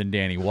better than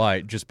Danny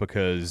White just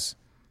because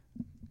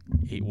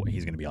he's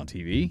going to be on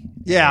TV.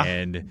 Yeah,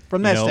 and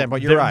from that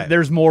standpoint, you're right.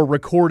 There's more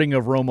recording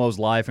of Romo's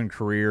life and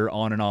career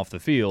on and off the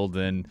field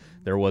than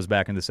there was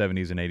back in the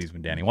 70s and 80s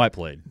when Danny White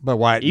played. But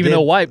White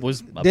though White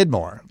did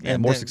more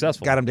and more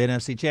successful, got him to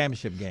NFC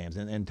Championship games,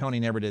 and Tony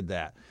never did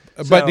that.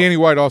 But Danny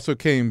White also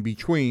came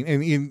between,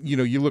 and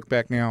you look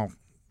back now,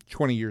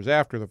 20 years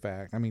after the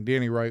fact. I mean,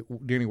 Danny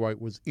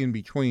White was in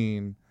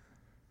between.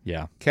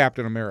 Yeah,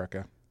 Captain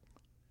America.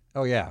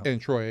 Oh yeah,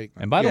 and Troy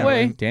Aikman. And by the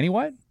way, Danny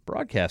White,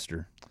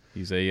 broadcaster.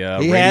 He's a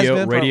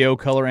radio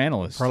color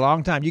analyst for a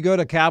long time. You go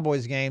to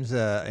Cowboys games,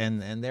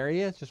 and there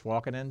he is, just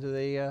walking into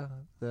the.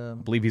 I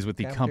believe he's with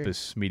the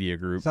Compass Media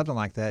Group, something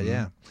like that. Mm-hmm.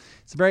 Yeah,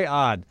 it's very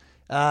odd.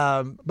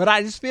 But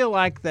I just feel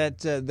like that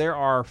there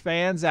are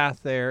fans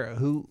out there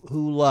who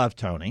love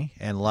Tony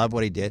and love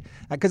what he did.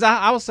 Because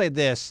I will say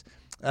this.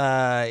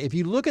 If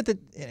you look at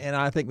and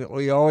I think that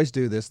we always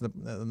do this, the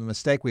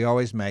mistake we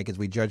always make is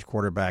we judge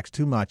quarterbacks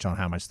too much on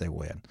how much they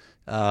win.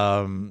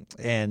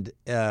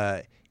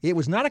 It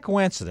was not a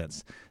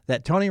coincidence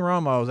that Tony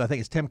Romo, I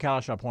think it's Tim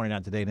Kalishaw pointed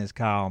out today in his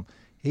column,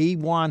 he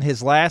won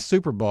his last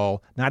Super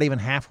Bowl not even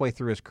halfway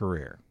through his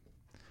career.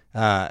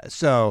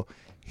 So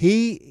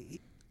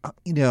he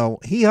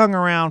hung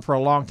around for a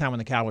long time when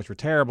the Cowboys were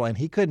terrible, and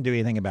he couldn't do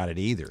anything about it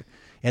either.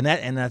 And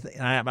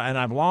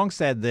I've long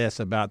said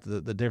this about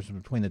the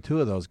difference between the two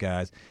of those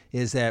guys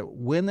is that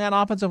when that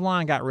offensive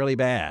line got really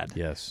bad,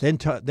 yes, then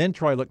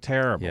Troy looked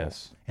terrible,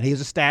 yes, and he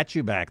was a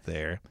statue back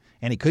there,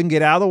 and he couldn't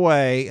get out of the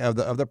way of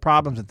the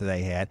problems that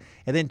they had.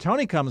 And then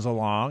Tony comes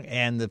along,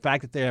 and the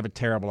fact that they have a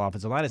terrible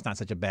offensive line is not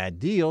such a bad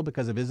deal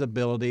because of his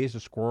abilities to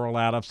squirrel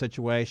out of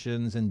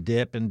situations and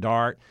dip and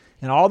dart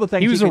and all the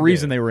things. He was the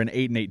reason do. They were an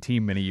 8-8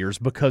 team many years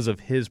because of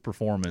his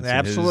performance,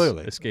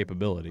 absolutely, and his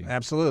escapability.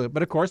 Absolutely.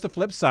 But of course, the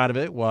flip side of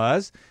it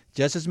was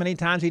just as many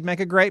times he'd make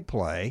a great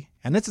play,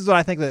 and this is what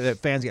I think that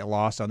fans get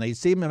lost on. They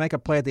see him make a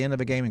play at the end of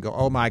a game and go,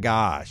 "Oh my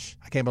gosh,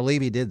 I can't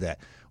believe he did that."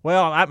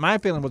 Well, my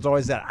feeling was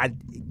always that,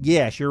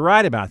 yes, you're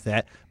right about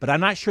that, but I'm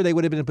not sure they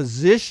would have been in a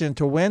position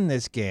to win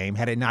this game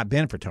had it not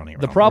been for Tony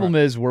Romo. The problem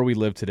is where we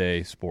live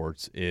today,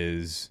 sports,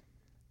 is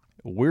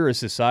we're a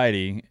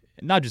society,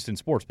 not just in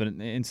sports, but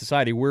in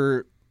society,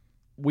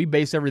 we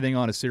base everything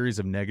on a series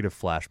of negative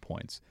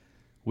flashpoints.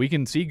 We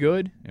can see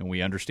good, and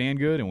we understand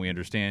good, and we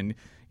understand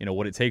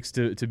what it takes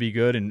to be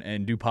good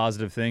and do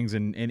positive things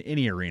in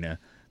any arena.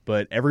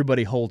 But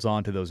everybody holds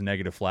on to those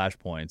negative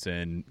flashpoints,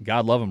 and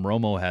God love him,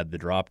 Romo had the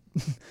drop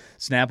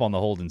snap on the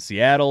hold in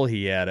Seattle.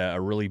 He had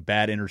a really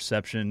bad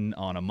interception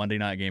on a Monday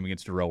night game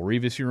against Darrelle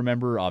Revis, you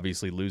remember,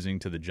 obviously losing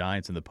to the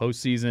Giants in the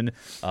postseason.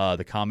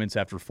 The comments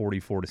after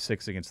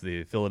 44-6 against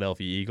the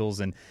Philadelphia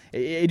Eagles, and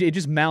it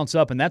just mounts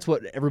up, and that's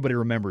what everybody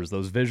remembers,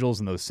 those visuals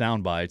and those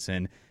sound bites,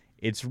 and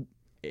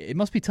it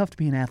must be tough to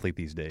be an athlete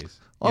these days.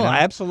 Oh,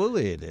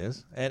 absolutely it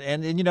is. And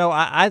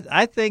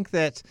I think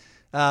that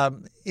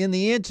in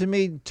the end, to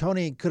me,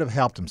 Tony could have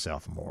helped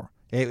himself more.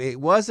 It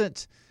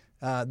wasn't.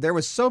 There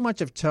was so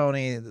much of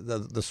Tony,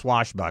 the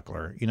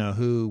swashbuckler,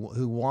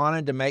 who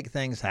wanted to make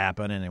things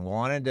happen and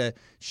wanted to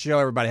show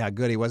everybody how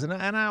good he was. And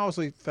I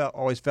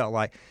always felt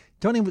like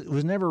Tony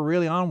was never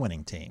really on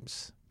winning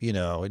teams.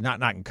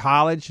 not in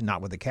college,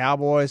 not with the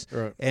Cowboys.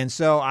 Right. And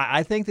so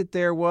I think that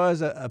there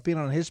was a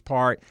feeling on his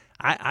part,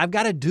 I've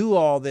got to do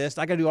all this.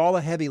 I got to do all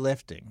the heavy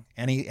lifting.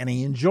 And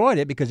he enjoyed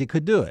it because he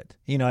could do it.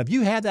 If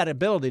you have that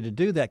ability to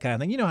do that kind of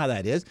thing, you know how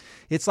that is.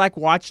 It's like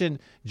watching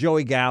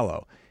Joey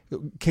Gallo.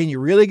 Can you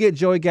really get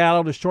Joey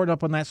Gallo to shorten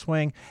up on that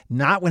swing?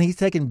 Not when he's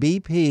taking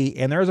BP,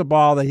 and there's a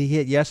ball that he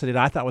hit yesterday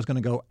that I thought was going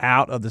to go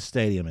out of the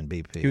stadium in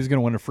BP. He was going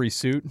to win a free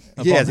suit?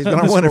 Yes, he's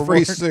going to win a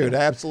free suit,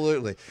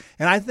 absolutely.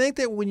 And I think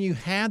that when you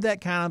have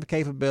that kind of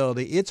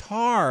capability, it's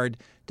hard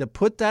to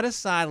put that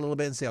aside a little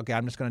bit and say, okay,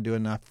 I'm just going to do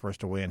enough for us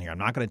to win here. I'm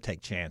not going to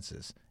take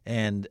chances.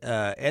 And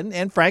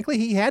frankly,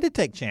 he had to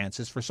take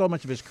chances for so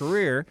much of his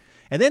career.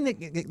 And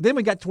then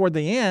we got toward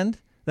the end,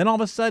 then all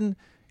of a sudden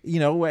 –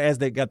 as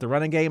they got the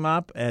running game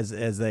up, as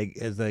they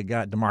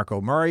got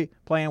DeMarco Murray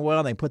playing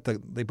well, they put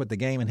the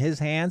game in his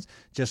hands,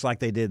 just like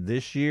they did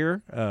this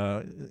year,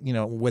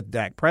 with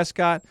Dak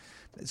Prescott.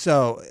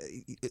 So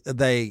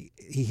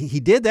he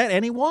did that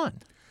and he won,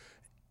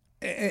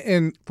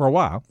 and for a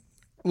while.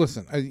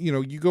 Listen,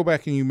 you go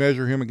back and you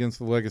measure him against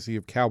the legacy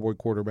of Cowboy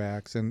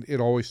quarterbacks, and it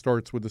always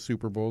starts with the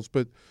Super Bowls.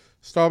 But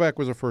Staubach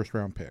was a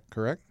first-round pick,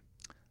 correct?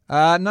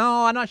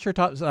 No, I'm not sure.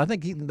 I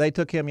think they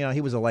took him.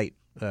 He was a late.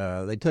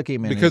 They took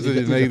him in because of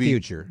the Navy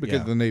future,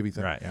 because of the Navy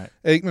thing. Right.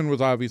 Aikman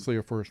was obviously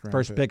a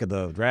first pick of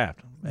the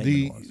draft.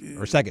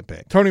 Or second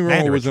pick. Tony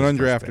Romo was an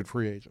undrafted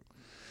free agent.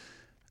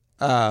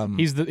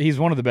 He's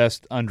one of the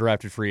best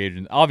undrafted free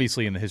agents,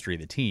 obviously in the history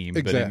of the team,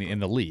 exactly. But in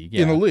the league.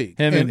 Yeah. In the league,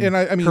 and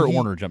I mean, Kurt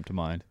Warner jumped to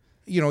mind.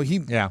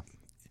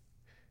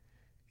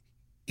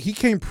 He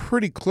came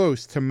pretty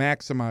close to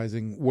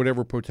maximizing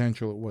whatever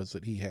potential it was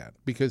that he had,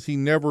 because he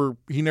never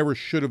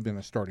should have been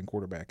a starting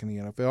quarterback in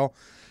the NFL.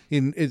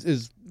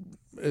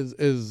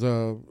 As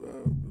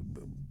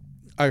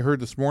I heard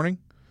this morning,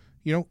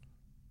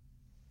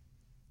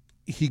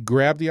 he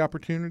grabbed the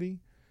opportunity,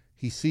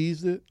 he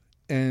seized it,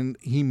 and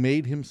he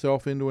made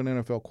himself into an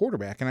NFL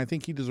quarterback. And I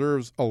think he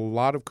deserves a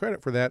lot of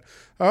credit for that.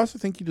 I also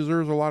think he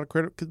deserves a lot of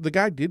credit because the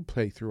guy did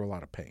play through a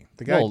lot of pain.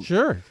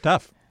 Sure,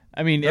 tough.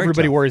 I mean, Very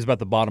everybody tough. worries about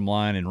the bottom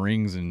line and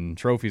rings and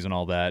trophies and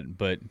all that,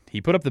 but he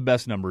put up the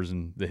best numbers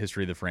in the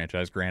history of the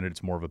franchise. Granted,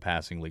 it's more of a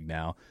passing league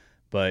now,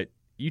 but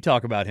you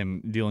talk about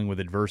him dealing with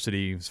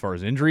adversity as far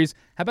as injuries.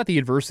 How about the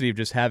adversity of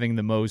just having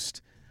the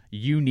most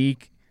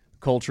unique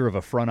culture of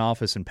a front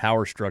office and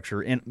power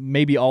structure in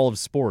maybe all of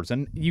sports?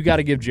 And you got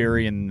to give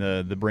Jerry and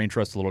the Brain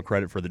Trust a little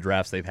credit for the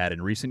drafts they've had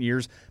in recent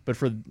years, but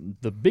for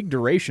the big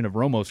duration of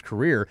Romo's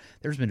career,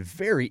 there's been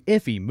very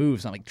iffy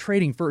moves on like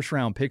trading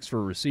first-round picks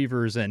for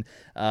receivers and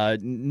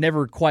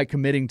never quite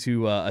committing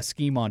to a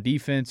scheme on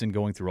defense and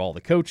going through all the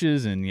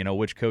coaches and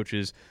which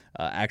coaches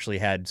actually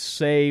had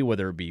say,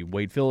 whether it be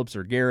Wade Phillips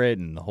or Garrett,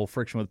 and the whole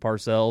friction with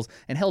Parcells,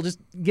 and hell,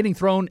 just getting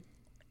thrown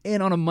in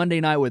on a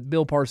Monday night with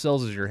Bill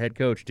Parcells as your head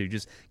coach to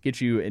just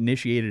get you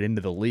initiated into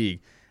the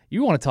league.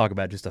 You want to talk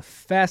about just a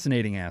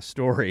fascinating-ass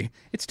story.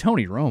 It's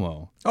Tony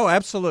Romo. Oh,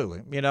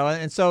 absolutely.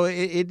 And so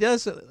it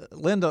does,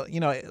 Linda,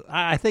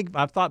 I think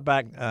I've thought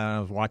back, I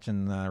was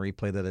watching a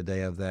replay the other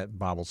day of that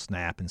bobble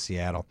snap in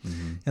Seattle,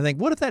 and think,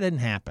 what if that didn't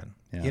happen?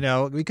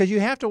 Yeah. Because you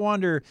have to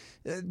wonder,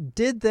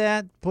 did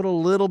that put a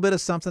little bit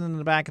of something in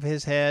the back of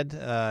his head?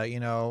 I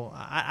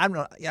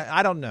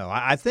don't know.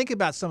 I think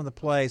about some of the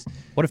plays.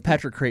 What if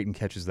Patrick Creighton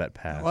catches that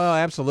pass? Well,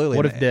 absolutely.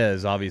 What if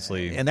Dez,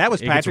 obviously? And that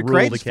was it gets Patrick ruled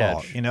Creighton's to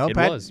catch. fault. It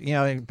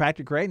was.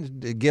 Patrick Creighton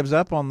gives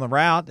up on the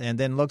route and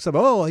then looks up,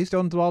 he's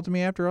throwing the ball to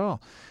me after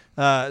all.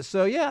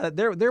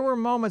 There were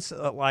moments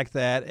like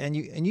that, and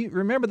you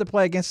remember the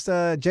play against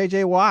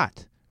J.J.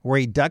 Watt, where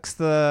he ducks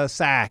the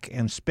sack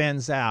and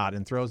spins out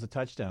and throws the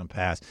touchdown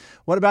pass.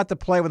 What about the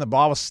play when the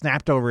ball was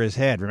snapped over his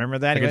head? Remember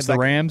that? Against the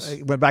Rams?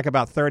 He went back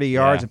about 30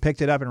 yards and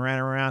picked it up and ran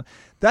around.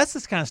 That's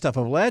this kind of stuff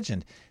of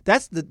legend.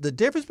 That's the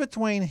difference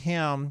between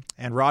him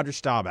and Roger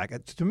Staubach.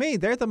 To me,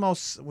 they're the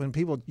most, when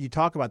you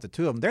talk about the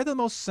two of them, they're the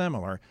most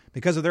similar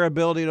because of their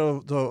ability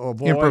to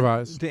avoid,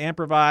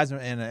 improvise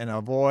and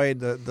avoid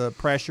the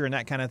pressure and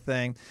that kind of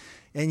thing.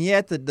 And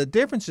yet the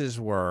differences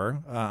were,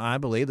 I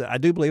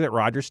do believe that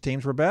Rodgers'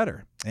 teams were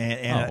better,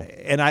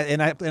 and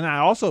I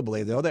also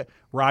believe though that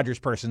Rodgers'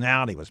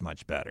 personality was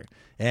much better,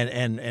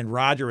 and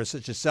Roger was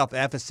such a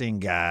self-effacing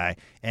guy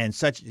and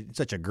such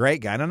a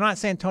great guy. And I'm not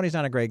saying Tony's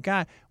not a great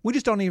guy. We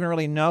just don't even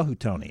really know who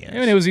Tony is. I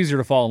mean, it was easier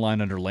to fall in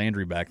line under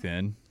Landry back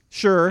then.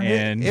 Sure,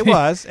 and it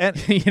was. And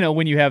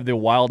when you have the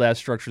wild-ass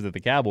structure that the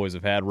Cowboys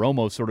have had,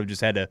 Romo sort of just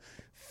had to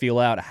feel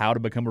out how to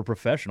become a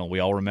professional. We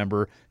all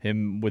remember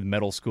him with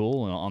Metal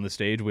School on the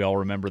stage. We all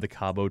remember the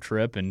Cabo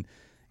trip. And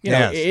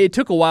it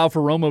took a while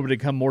for Romo to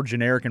become more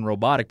generic and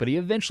robotic, but he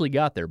eventually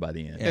got there by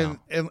the end. Yeah.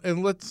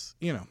 And let's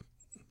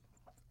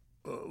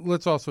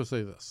also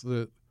say this,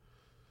 that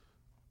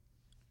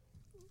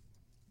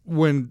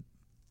when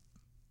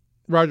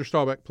Roger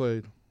Staubach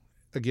played,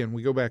 again,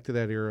 we go back to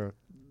that era,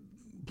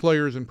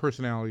 players and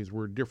personalities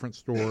were a different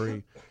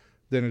story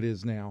than it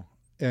is now.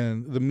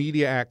 And the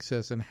media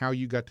access and how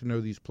you got to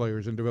know these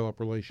players and develop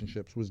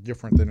relationships was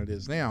different than it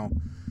is now.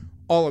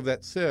 All of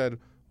that said,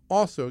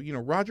 also,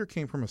 Roger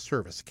came from a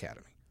service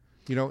academy.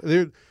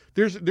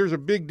 There's a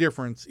big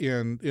difference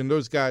in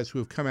those guys who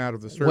have come out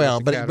of the service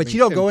academy. But you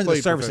don't go into the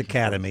play service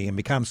professional academy and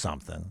become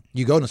something.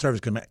 You go into the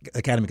service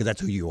academy because that's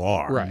who you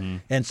are.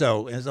 Right. And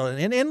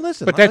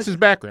listen. But that's his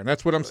background.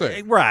 That's what I'm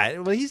saying. Right.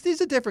 Well,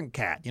 he's a different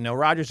cat.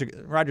 Rogers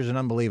an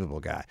unbelievable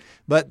guy.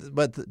 But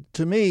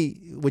to me,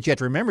 what you have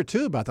to remember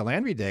too about the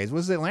Landry days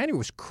was that Landry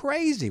was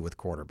crazy with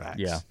quarterbacks.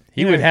 Yeah,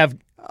 he would have.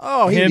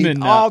 Oh,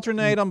 he'd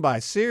alternate them by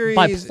series,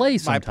 by play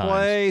sometimes. By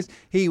plays.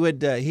 He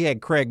would. He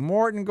had Craig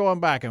Morton going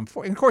back and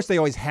forth. And of course, they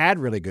always had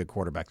really good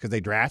quarterbacks because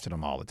they drafted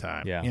them all the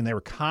time. Yeah, and they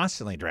were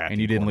constantly drafting.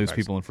 And you didn't lose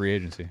people in free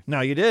agency.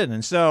 No, you didn't.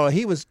 And so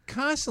he was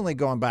constantly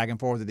going back and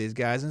forth with these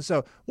guys. And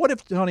so, what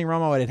if Tony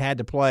Romo had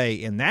to play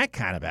in that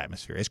kind of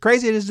atmosphere? As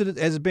crazy as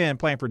it's been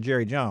playing for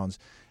Jerry Jones.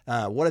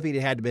 What if he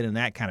had to been in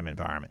that kind of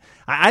environment?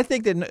 I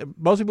think that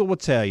most people will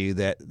tell you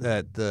that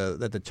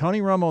the Tony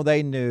Romo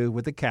they knew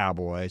with the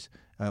Cowboys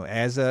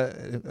as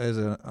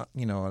an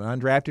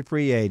undrafted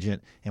free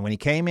agent, and when he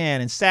came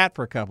in and sat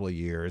for a couple of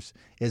years,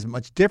 is a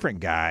much different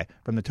guy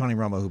from the Tony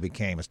Romo who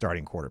became a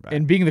starting quarterback.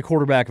 And being the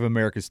quarterback of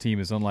America's team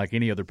is unlike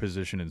any other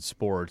position in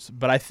sports.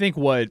 But I think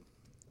what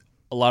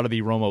a lot of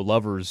the Romo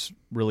lovers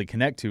really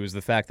connect to is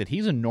the fact that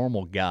he's a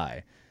normal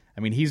guy.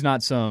 I mean, he's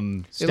not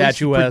some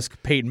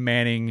statuesque Peyton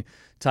Manning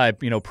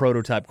type,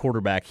 prototype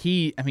quarterback.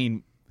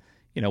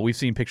 We've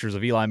seen pictures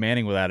of Eli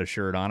Manning without a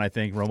shirt on. I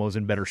think Romo's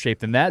in better shape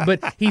than that,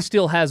 but he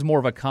still has more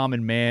of a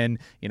common man,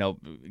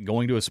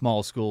 going to a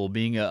small school,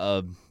 being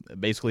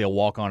basically a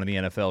walk-on in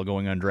the NFL,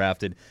 going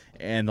undrafted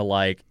and the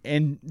like,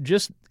 and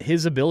just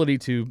his ability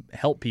to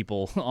help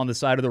people on the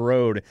side of the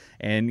road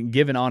and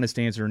give an honest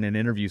answer in an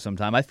interview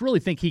sometime. I really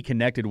think he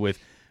connected with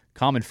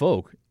common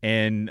folk,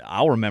 and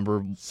I'll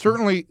remember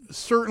certainly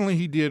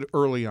he did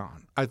early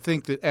on. I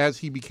think that as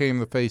he became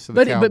the face of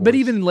the Cowboys. But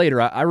even later,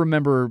 I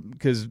remember,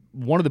 because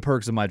one of the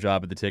perks of my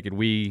job at the Ticket,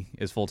 we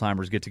as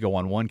full-timers get to go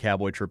on one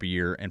Cowboy trip a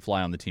year and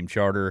fly on the team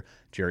charter.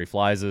 Jerry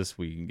flies us.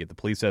 We can get the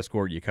police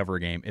escort. You cover a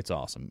game. It's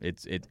awesome.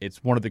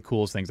 It's one of the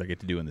coolest things I get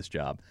to do in this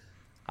job.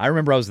 I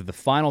remember I was at the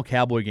final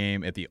Cowboy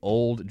game at the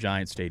old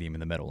Giant Stadium in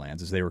the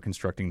Meadowlands as they were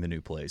constructing the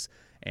new place.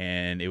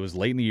 And it was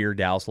late in the year.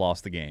 Dallas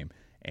lost the game.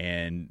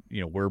 And,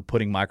 we're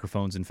putting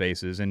microphones in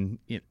faces. And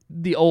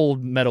the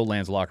old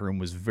Meadowlands locker room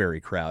was very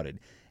crowded.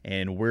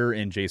 And we're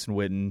in Jason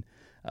Witten.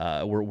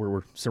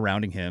 We're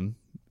surrounding him,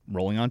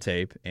 rolling on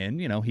tape. And,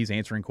 he's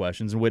answering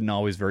questions. And Witten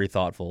always very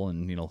thoughtful.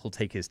 And, he'll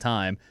take his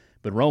time.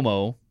 But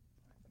Romo,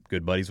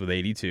 good buddies with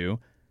 82,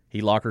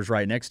 he lockers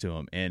right next to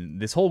him. And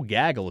this whole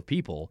gaggle of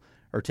people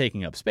are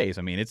taking up space.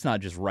 I mean, it's not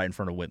just right in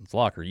front of Witten's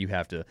locker. You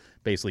have to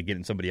basically get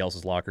in somebody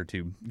else's locker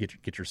to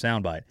get your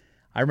soundbite.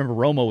 I remember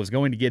Romo was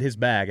going to get his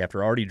bag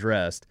after already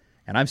dressed,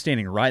 and I'm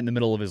standing right in the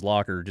middle of his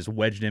locker, just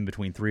wedged in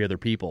between three other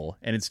people.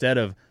 And instead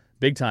of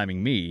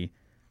big-timing me,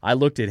 I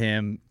looked at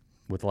him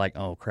with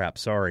oh, crap,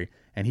 sorry.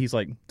 And he's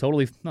like,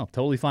 totally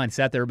fine.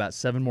 Sat there about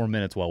 7 more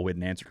minutes while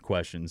Witten answered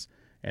questions.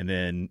 And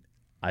then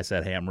I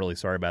said, hey, I'm really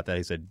sorry about that.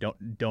 He said,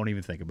 don't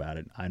even think about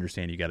it. I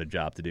understand you got a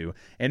job to do.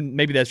 And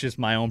maybe that's just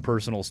my own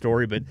personal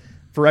story, but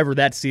forever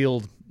that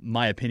sealed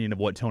my opinion of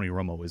what Tony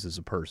Romo is as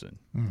a person.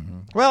 Mm-hmm.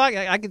 Well,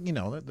 I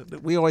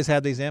we always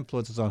have these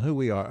influences on who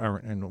we are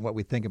and what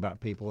we think about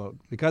people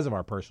because of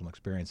our personal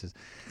experiences.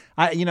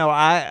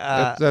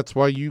 That's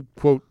why you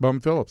quote Bum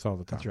Phillips all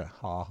the time. That's right.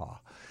 Ha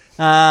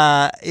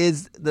ha.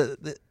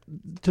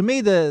 To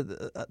me,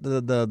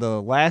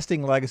 the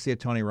lasting legacy of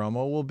Tony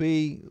Romo will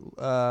be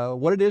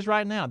what it is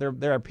right now.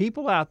 There are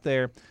people out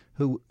there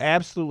who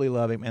absolutely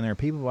love him, and there are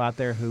people out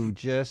there who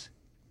just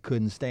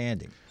couldn't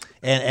stand him.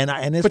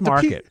 And this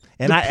market,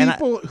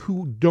 people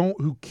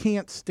who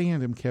can't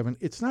stand him, Kevin.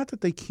 It's not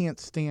that they can't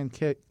stand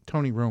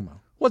Tony Romo.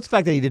 What's the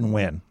fact that he didn't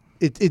win?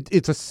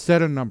 It's a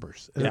set of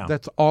numbers. Yeah.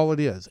 That's all it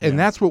is, and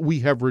that's what we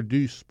have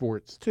reduced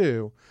sports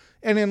to.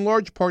 And in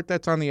large part,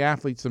 that's on the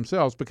athletes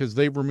themselves because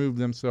they've removed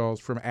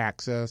themselves from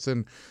access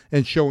and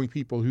showing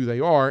people who they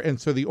are. And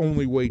so the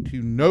only way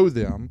to know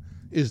them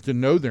is to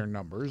know their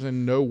numbers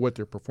and know what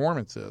their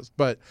performance is.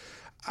 But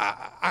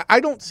I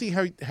don't see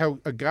how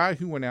a guy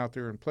who went out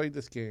there and played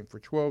this game for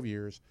 12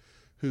 years,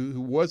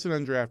 who was an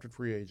undrafted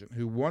free agent,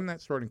 who won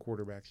that starting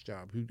quarterback's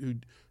job,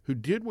 who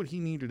did what he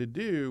needed to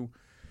do,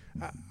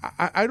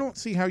 I don't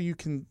see how you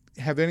can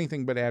have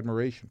anything but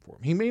admiration for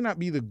him. He may not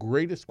be the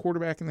greatest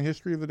quarterback in the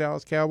history of the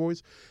Dallas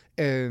Cowboys,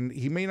 and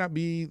he may not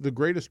be the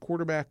greatest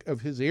quarterback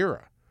of his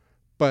era,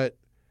 but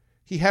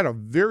he had a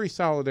very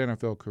solid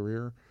NFL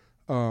career.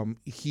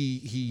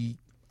 He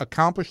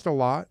accomplished a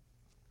lot,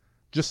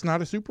 just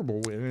not a Super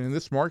Bowl win. And in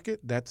this market,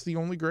 that's the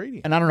only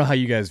gradient. And I don't know how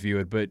you guys view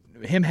it, but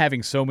him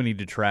having so many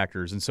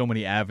detractors and so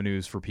many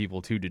avenues for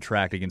people to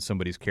detract against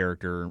somebody's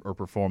character or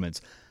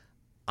performance,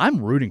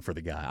 I'm rooting for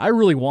the guy. I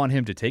really want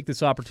him to take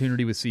this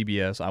opportunity with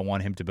CBS. I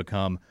want him to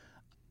become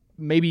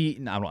maybe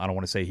 – I don't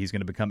want to say he's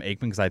going to become Aikman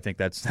because I think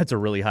that's a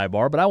really high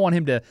bar, but I want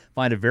him to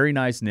find a very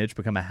nice niche,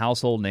 become a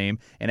household name,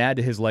 and add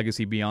to his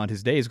legacy beyond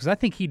his days because I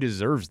think he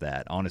deserves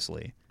that,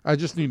 honestly. I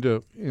just need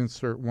to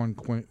insert one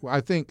point. I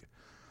think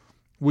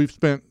we've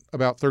spent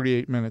about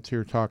 38 minutes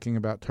here talking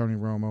about Tony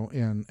Romo,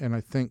 and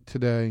I think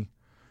today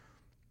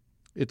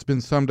It's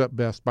been summed up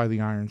best by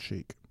the Iron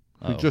Sheik,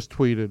 who Uh-oh. just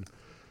tweeted,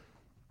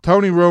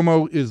 Tony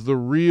Romo is the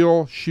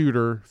real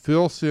shooter.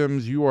 Phil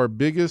Simms, you are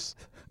biggest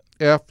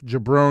F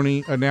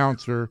jabroni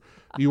announcer.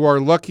 You are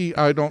lucky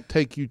I don't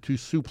take you to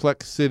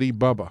Suplex City,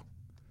 Bubba.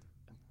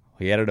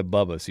 He added a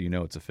Bubba, so you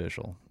know it's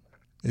official.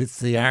 It's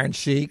the Iron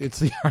Sheik. It's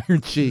the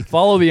Iron Sheik.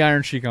 Follow the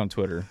Iron Sheik on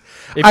Twitter.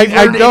 If I you've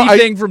learned don't-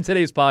 anything from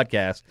today's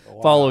podcast,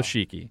 follow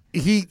Sheiky.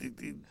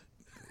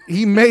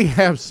 He may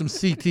have some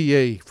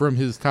CTA from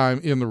his time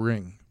in the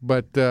ring,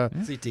 but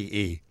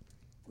CTE.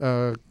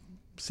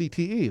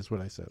 CTE is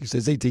what I said. You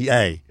said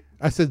CTA.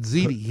 I said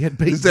ZD. He had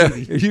baked Is that,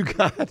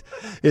 ZD.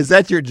 is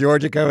that your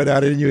Georgia coming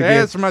out in you again?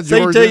 That's my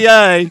Georgia.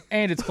 CTA.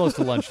 And it's close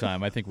to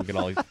lunchtime. I think we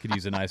could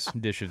use a nice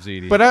dish of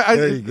ziti. But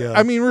There you go.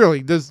 I mean,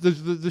 really, does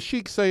the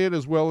Sheik say it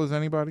as well as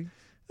anybody?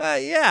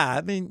 Yeah,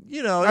 I mean,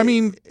 you know. I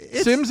mean,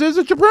 Simms is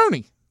a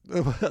jabroni.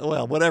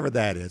 Well, whatever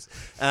that is.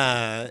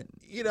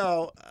 You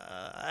know,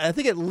 I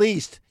think at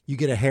least you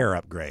get a hair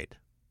upgrade.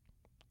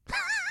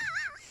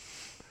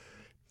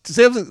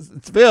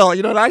 Phil,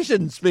 you know, I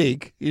shouldn't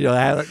speak, you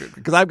know,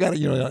 because I've got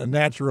a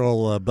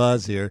natural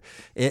buzz here.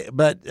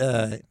 But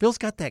Phil's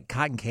got that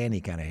cotton candy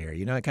kind of hair,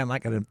 you know, kind of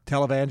like a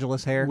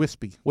televangelist hair.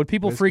 Wispy. Would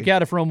people freak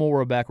out if Romo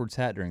wore a backwards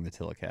hat during the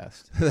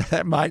telecast?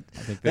 that might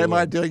they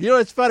do it. You know,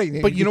 it's funny.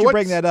 But you know what?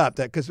 Bring that up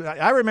because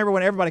I remember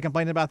when everybody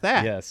complained about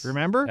that. Yes.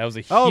 Remember? That was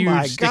a Oh huge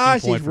my sticking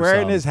gosh, point he's for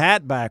wearing some. his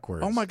hat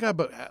backwards. Oh my God!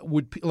 But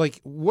what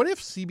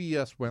if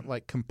CBS went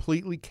like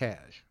completely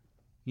cash,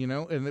 you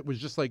know, and it was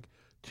just like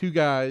two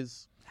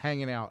guys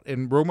hanging out,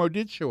 and Romo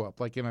did show up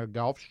like in a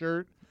golf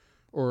shirt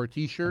or a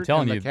T-shirt I'm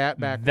telling and you, the cat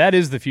back. that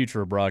is the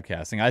future of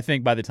broadcasting. I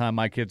think by the time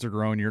my kids are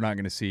grown, you're not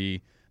going to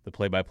see the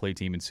play-by-play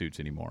team in suits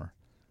anymore.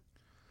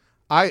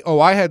 I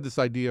had this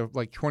idea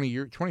like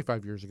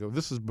 25 years ago.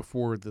 This is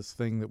before this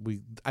thing that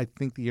I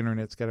think the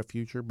internet's got a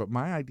future, but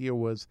my idea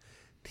was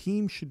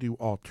teams should do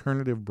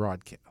alternative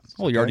broadcasts.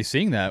 Well, you're already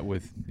seeing that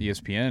with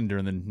ESPN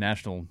during the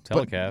national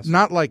telecast. But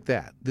not like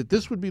that. That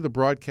this would be the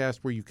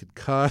broadcast where you could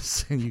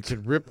cuss and you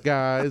could rip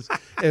guys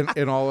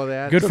and all of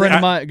that. Good friend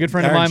of mine,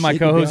 Iron my Sheik would be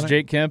co-host on it?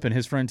 Jake Kemp and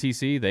his friend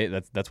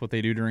TC. That's what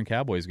they do during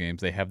Cowboys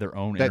games. They have their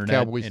own That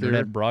Cowboys theater.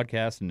 internet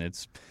broadcast, and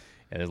there's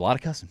a lot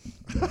of cussing.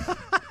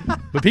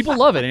 But people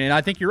love it, and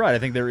I think you're right. I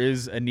think there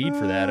is a need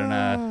for that, and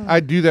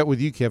I'd do that with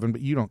you, Kevin,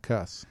 but you don't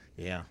cuss.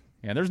 Yeah.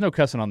 yeah, there's no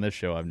cussing on this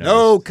show. I've noticed.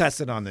 No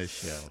cussing on this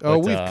show. Oh, But,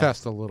 we've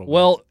cussed a little bit.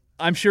 Well,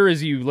 I'm sure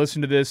as you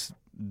listen to this,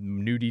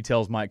 new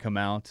details might come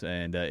out,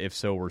 and if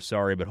so, we're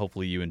sorry, but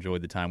hopefully you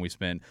enjoyed the time we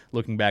spent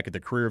looking back at the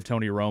career of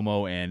Tony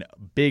Romo. And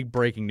big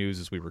breaking news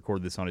as we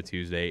record this on a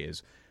Tuesday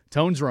is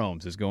Tones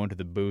Romes is going to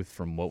the booth,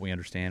 from what we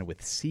understand,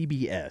 with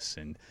CBS.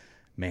 And,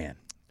 man,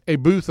 a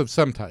booth of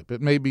some type.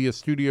 It may be a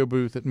studio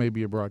booth. It may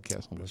be a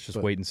broadcast booth. let's just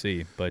but wait and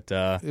see. But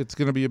It's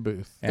going to be a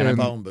booth. And A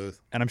phone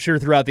booth. And I'm sure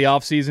throughout the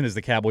offseason, as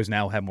the Cowboys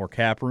now have more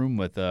cap room,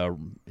 with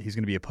he's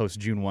going to be a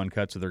post-June 1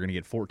 cut, so they're going to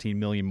get $14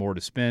 million more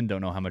to spend. Don't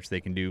know how much they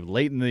can do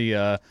late in the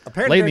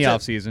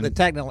offseason.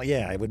 Technically,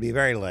 yeah, it would be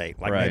very late,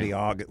 like Right. maybe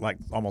August, like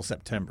almost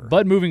September.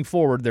 But moving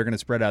forward, they're going to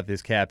spread out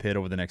this cap hit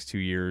over the next 2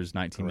 years,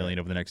 $19 million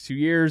over the next 2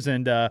 years,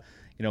 and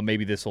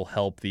maybe this will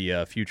help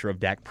the future of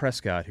Dak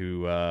Prescott,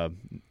 who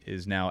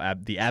is now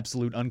the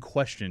absolute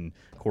unquestioned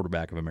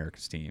quarterback of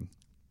America's team.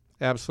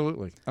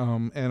 Absolutely.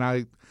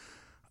 And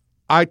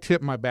I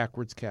tip my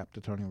backwards cap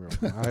to Tony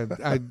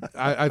Romo.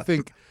 I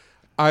think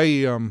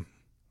I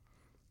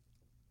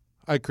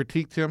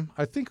critiqued him.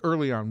 I think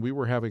early on we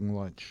were having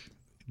lunch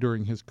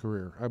during his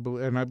career. I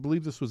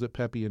believe this was at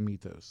Pepe and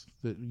Mitos,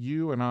 that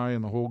you and I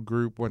and the whole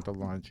group went to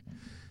lunch.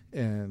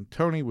 And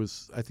Tony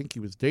I think he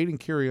was dating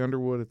Carrie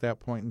Underwood at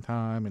that point in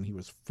time, and he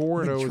was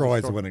 4-0.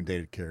 Troy's the one who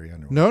dated Carrie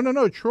Underwood. No.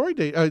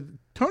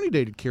 Tony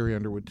dated Carrie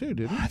Underwood too,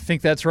 didn't he? I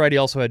think that's right. He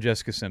also had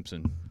Jessica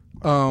Simpson.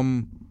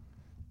 So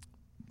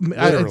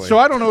Literally.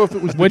 I don't know if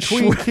it was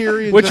between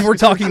Carrie and Which Jessica we're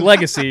talking Simpson,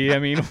 legacy. I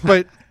mean,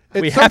 but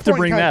at we some have to point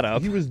bring in time, that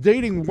up. He was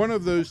dating one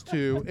of those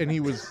two, and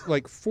he was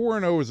like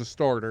 4-0 as a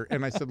starter.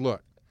 And I said,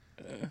 look,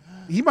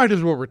 he might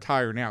as well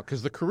retire now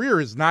because the career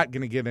is not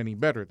going to get any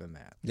better than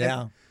that.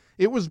 Yeah.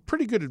 It was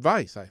pretty good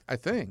advice, I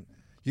think.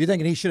 You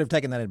thinking he should have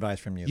taken that advice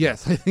from you?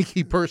 Yes, I think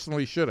he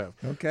personally should have.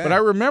 Okay. But I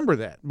remember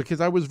that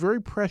because I was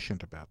very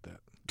prescient about that.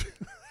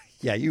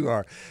 Yeah, you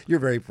are. You're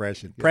very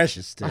precious.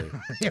 Precious, too.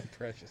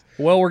 Precious.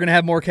 well, we're going to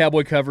have more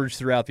Cowboy coverage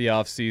throughout the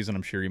offseason.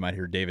 I'm sure you might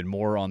hear David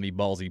Moore on the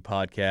Ballzy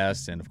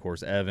podcast, and, of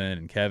course, Evan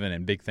and Kevin.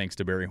 And big thanks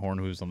to Barry Horn,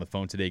 who's on the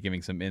phone today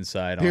giving some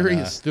insight on Barry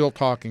is still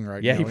talking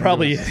right Yeah, now.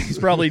 he's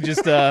probably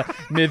just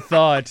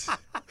mid-thought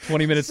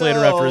 20 minutes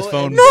later after his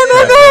phone.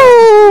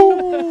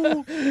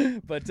 No!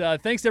 But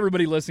thanks to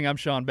everybody listening. I'm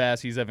Sean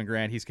Bass. He's Evan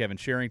Grant. He's Kevin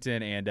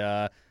Sherrington.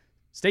 And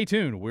stay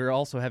tuned. We're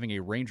also having a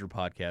Ranger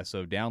podcast,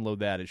 so download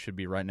that. It should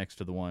be right next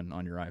to the one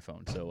on your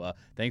iPhone. So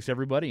thanks,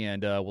 everybody,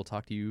 and we'll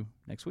talk to you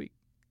next week.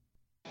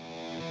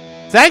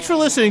 Thanks for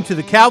listening to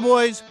the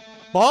Cowboys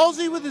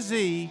Ballzy with a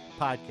Z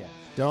podcast.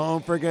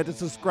 Don't forget to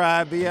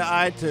subscribe via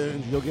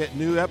iTunes. You'll get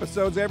new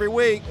episodes every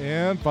week.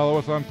 And follow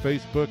us on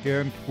Facebook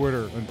and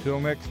Twitter. Until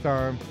next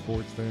time,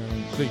 sports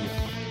fans, see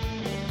you.